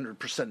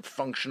 100%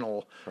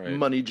 functional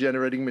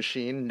money-generating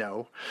machine.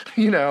 No.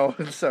 You know?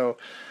 So...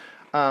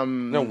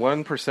 no,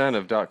 1%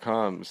 of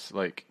 .coms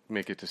like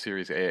make it to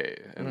Series A,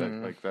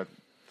 and that's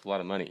a lot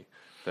of money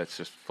that's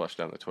just flushed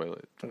down the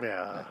toilet.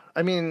 Yeah.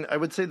 I mean, I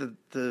would say that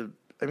the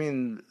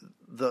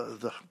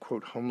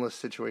quote homeless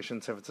situation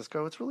in San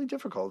Francisco, it's really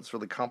difficult. It's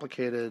really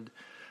complicated.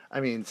 I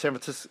mean, San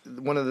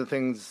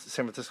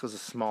Francisco's a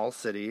small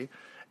city,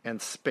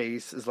 and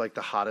space is like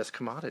the hottest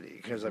commodity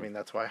because I mean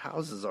that's why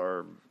houses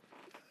are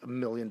 $1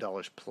 million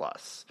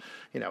plus.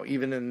 You know,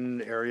 even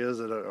in areas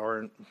that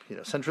aren't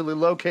centrally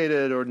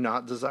located or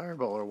not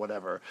desirable or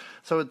whatever.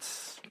 So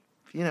it's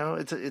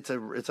it's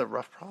a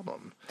rough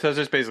problem. So it's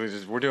just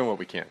basically we're doing what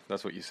we can.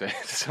 That's what you say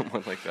to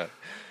someone like that.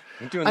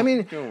 Doing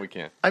what we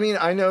can. I mean,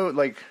 I know,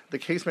 like, the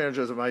case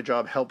managers at my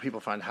job help people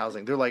find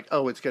housing. They're like,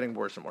 oh, it's getting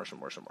worse and worse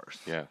and worse and worse.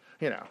 Yeah.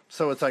 You know,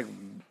 so it's like,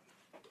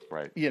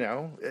 right. You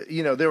know,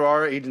 there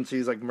are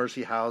agencies like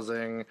Mercy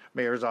Housing,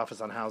 Mayor's Office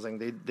on Housing.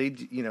 They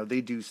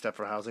do stuff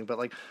for housing, but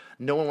like,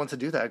 no one wants to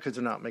do that because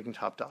they're not making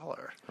top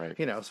dollar. Right.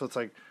 You know, so it's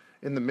like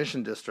in the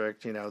Mission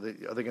District, are they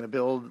going to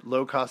build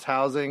low cost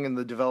housing and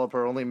the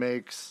developer only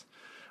makes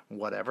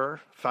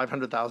whatever,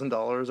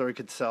 $500,000, or he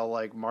could sell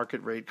like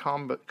market rate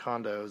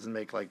condos and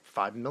make like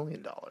 $5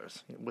 million.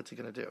 What's he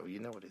going to do? You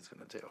know what he's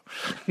going to do,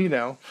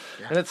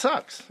 and it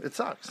sucks. It's,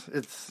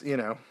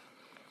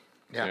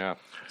 Yeah.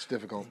 It's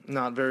difficult.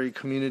 Not very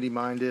community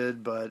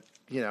minded, but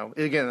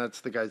again,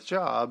 that's the guy's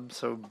job.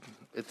 So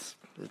it's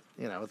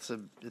a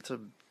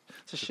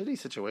shitty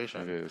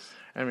situation. It is.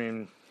 I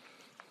mean,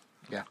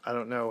 yeah, I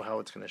don't know how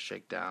it's going to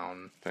shake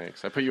down.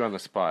 Thanks. I put you on the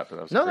spot, but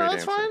that was no, a great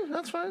that's answer. fine.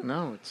 That's fine.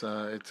 No, it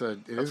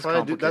is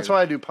complicated. That's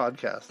why I do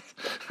podcasts.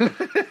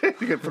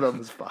 You get put on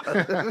the spot.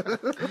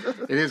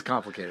 It is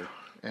complicated,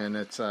 and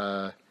it's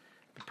the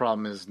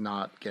problem is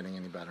not getting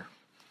any better.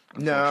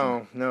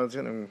 No, it's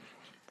getting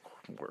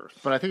worse.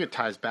 But I think it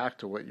ties back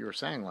to what you were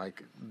saying.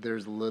 Like,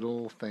 there's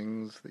little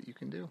things that you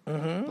can do.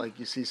 Mm-hmm. Like,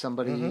 you see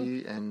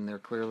somebody and they're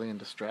clearly in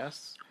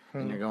distress.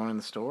 And you're going in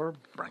the store,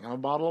 bring them a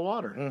bottle of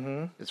water.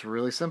 Mm-hmm. It's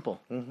really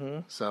simple. Mm-hmm.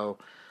 So,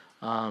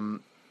 I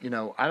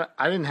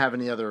didn't have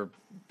any other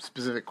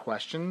specific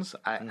questions.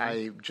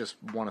 I just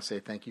want to say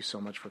thank you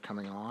so much for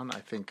coming on. I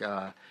think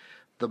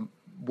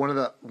one of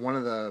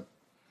the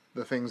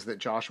things that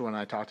Joshua and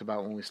I talked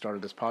about when we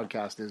started this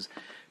podcast is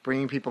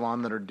bringing people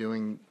on that are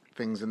doing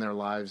things in their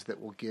lives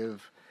that will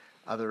give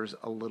others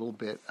a little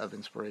bit of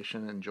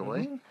inspiration and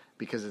joy.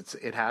 Because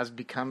it has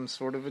become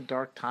sort of a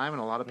dark time,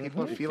 and a lot of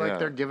people feel like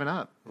they're giving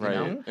up. Right. You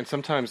know? And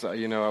sometimes, I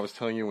was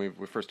telling you when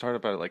we first started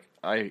about it, like,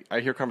 I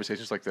hear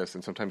conversations like this,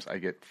 and sometimes I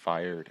get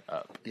fired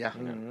up. Yeah.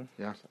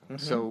 Yeah.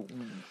 So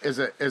as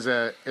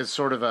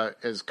sort of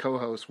as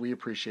co-host, we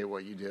appreciate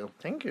what you do.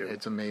 Thank you.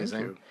 It's amazing.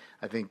 Thank you.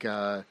 I think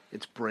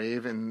it's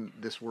brave in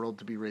this world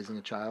to be raising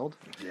a child.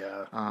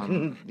 Yeah.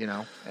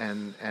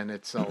 And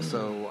it's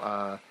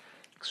also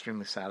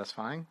extremely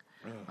satisfying.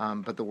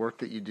 But the work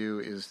that you do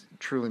is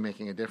truly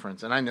making a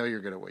difference, and I know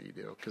you're good at what you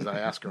do because I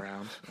ask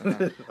around.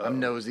 I'm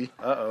nosy.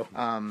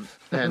 And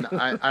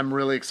I'm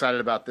really excited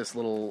about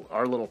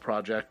our little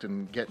project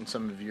and getting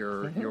some of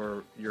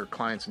your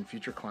clients and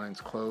future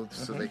clients clothes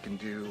so they can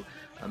do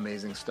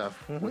amazing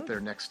stuff with their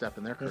next step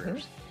in their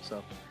careers.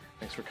 So,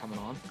 thanks for coming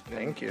on.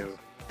 Thank you.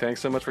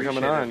 Thanks so much for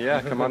coming on.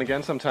 Yeah, come on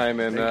again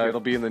sometime, and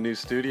it'll be in the new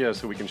studio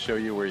so we can show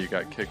you where you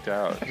got kicked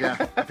out. Yeah,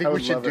 I think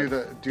we should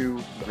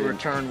do a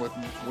return with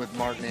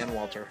Martin and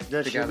Walter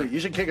together. You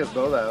should kick us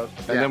both out.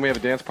 And then we have a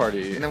dance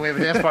party.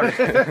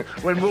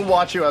 When we'll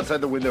watch you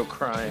outside the window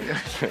crying.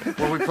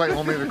 When we play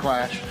only The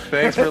Clash.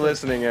 Thanks for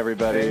listening,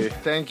 everybody.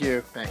 Thank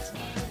you. Thanks.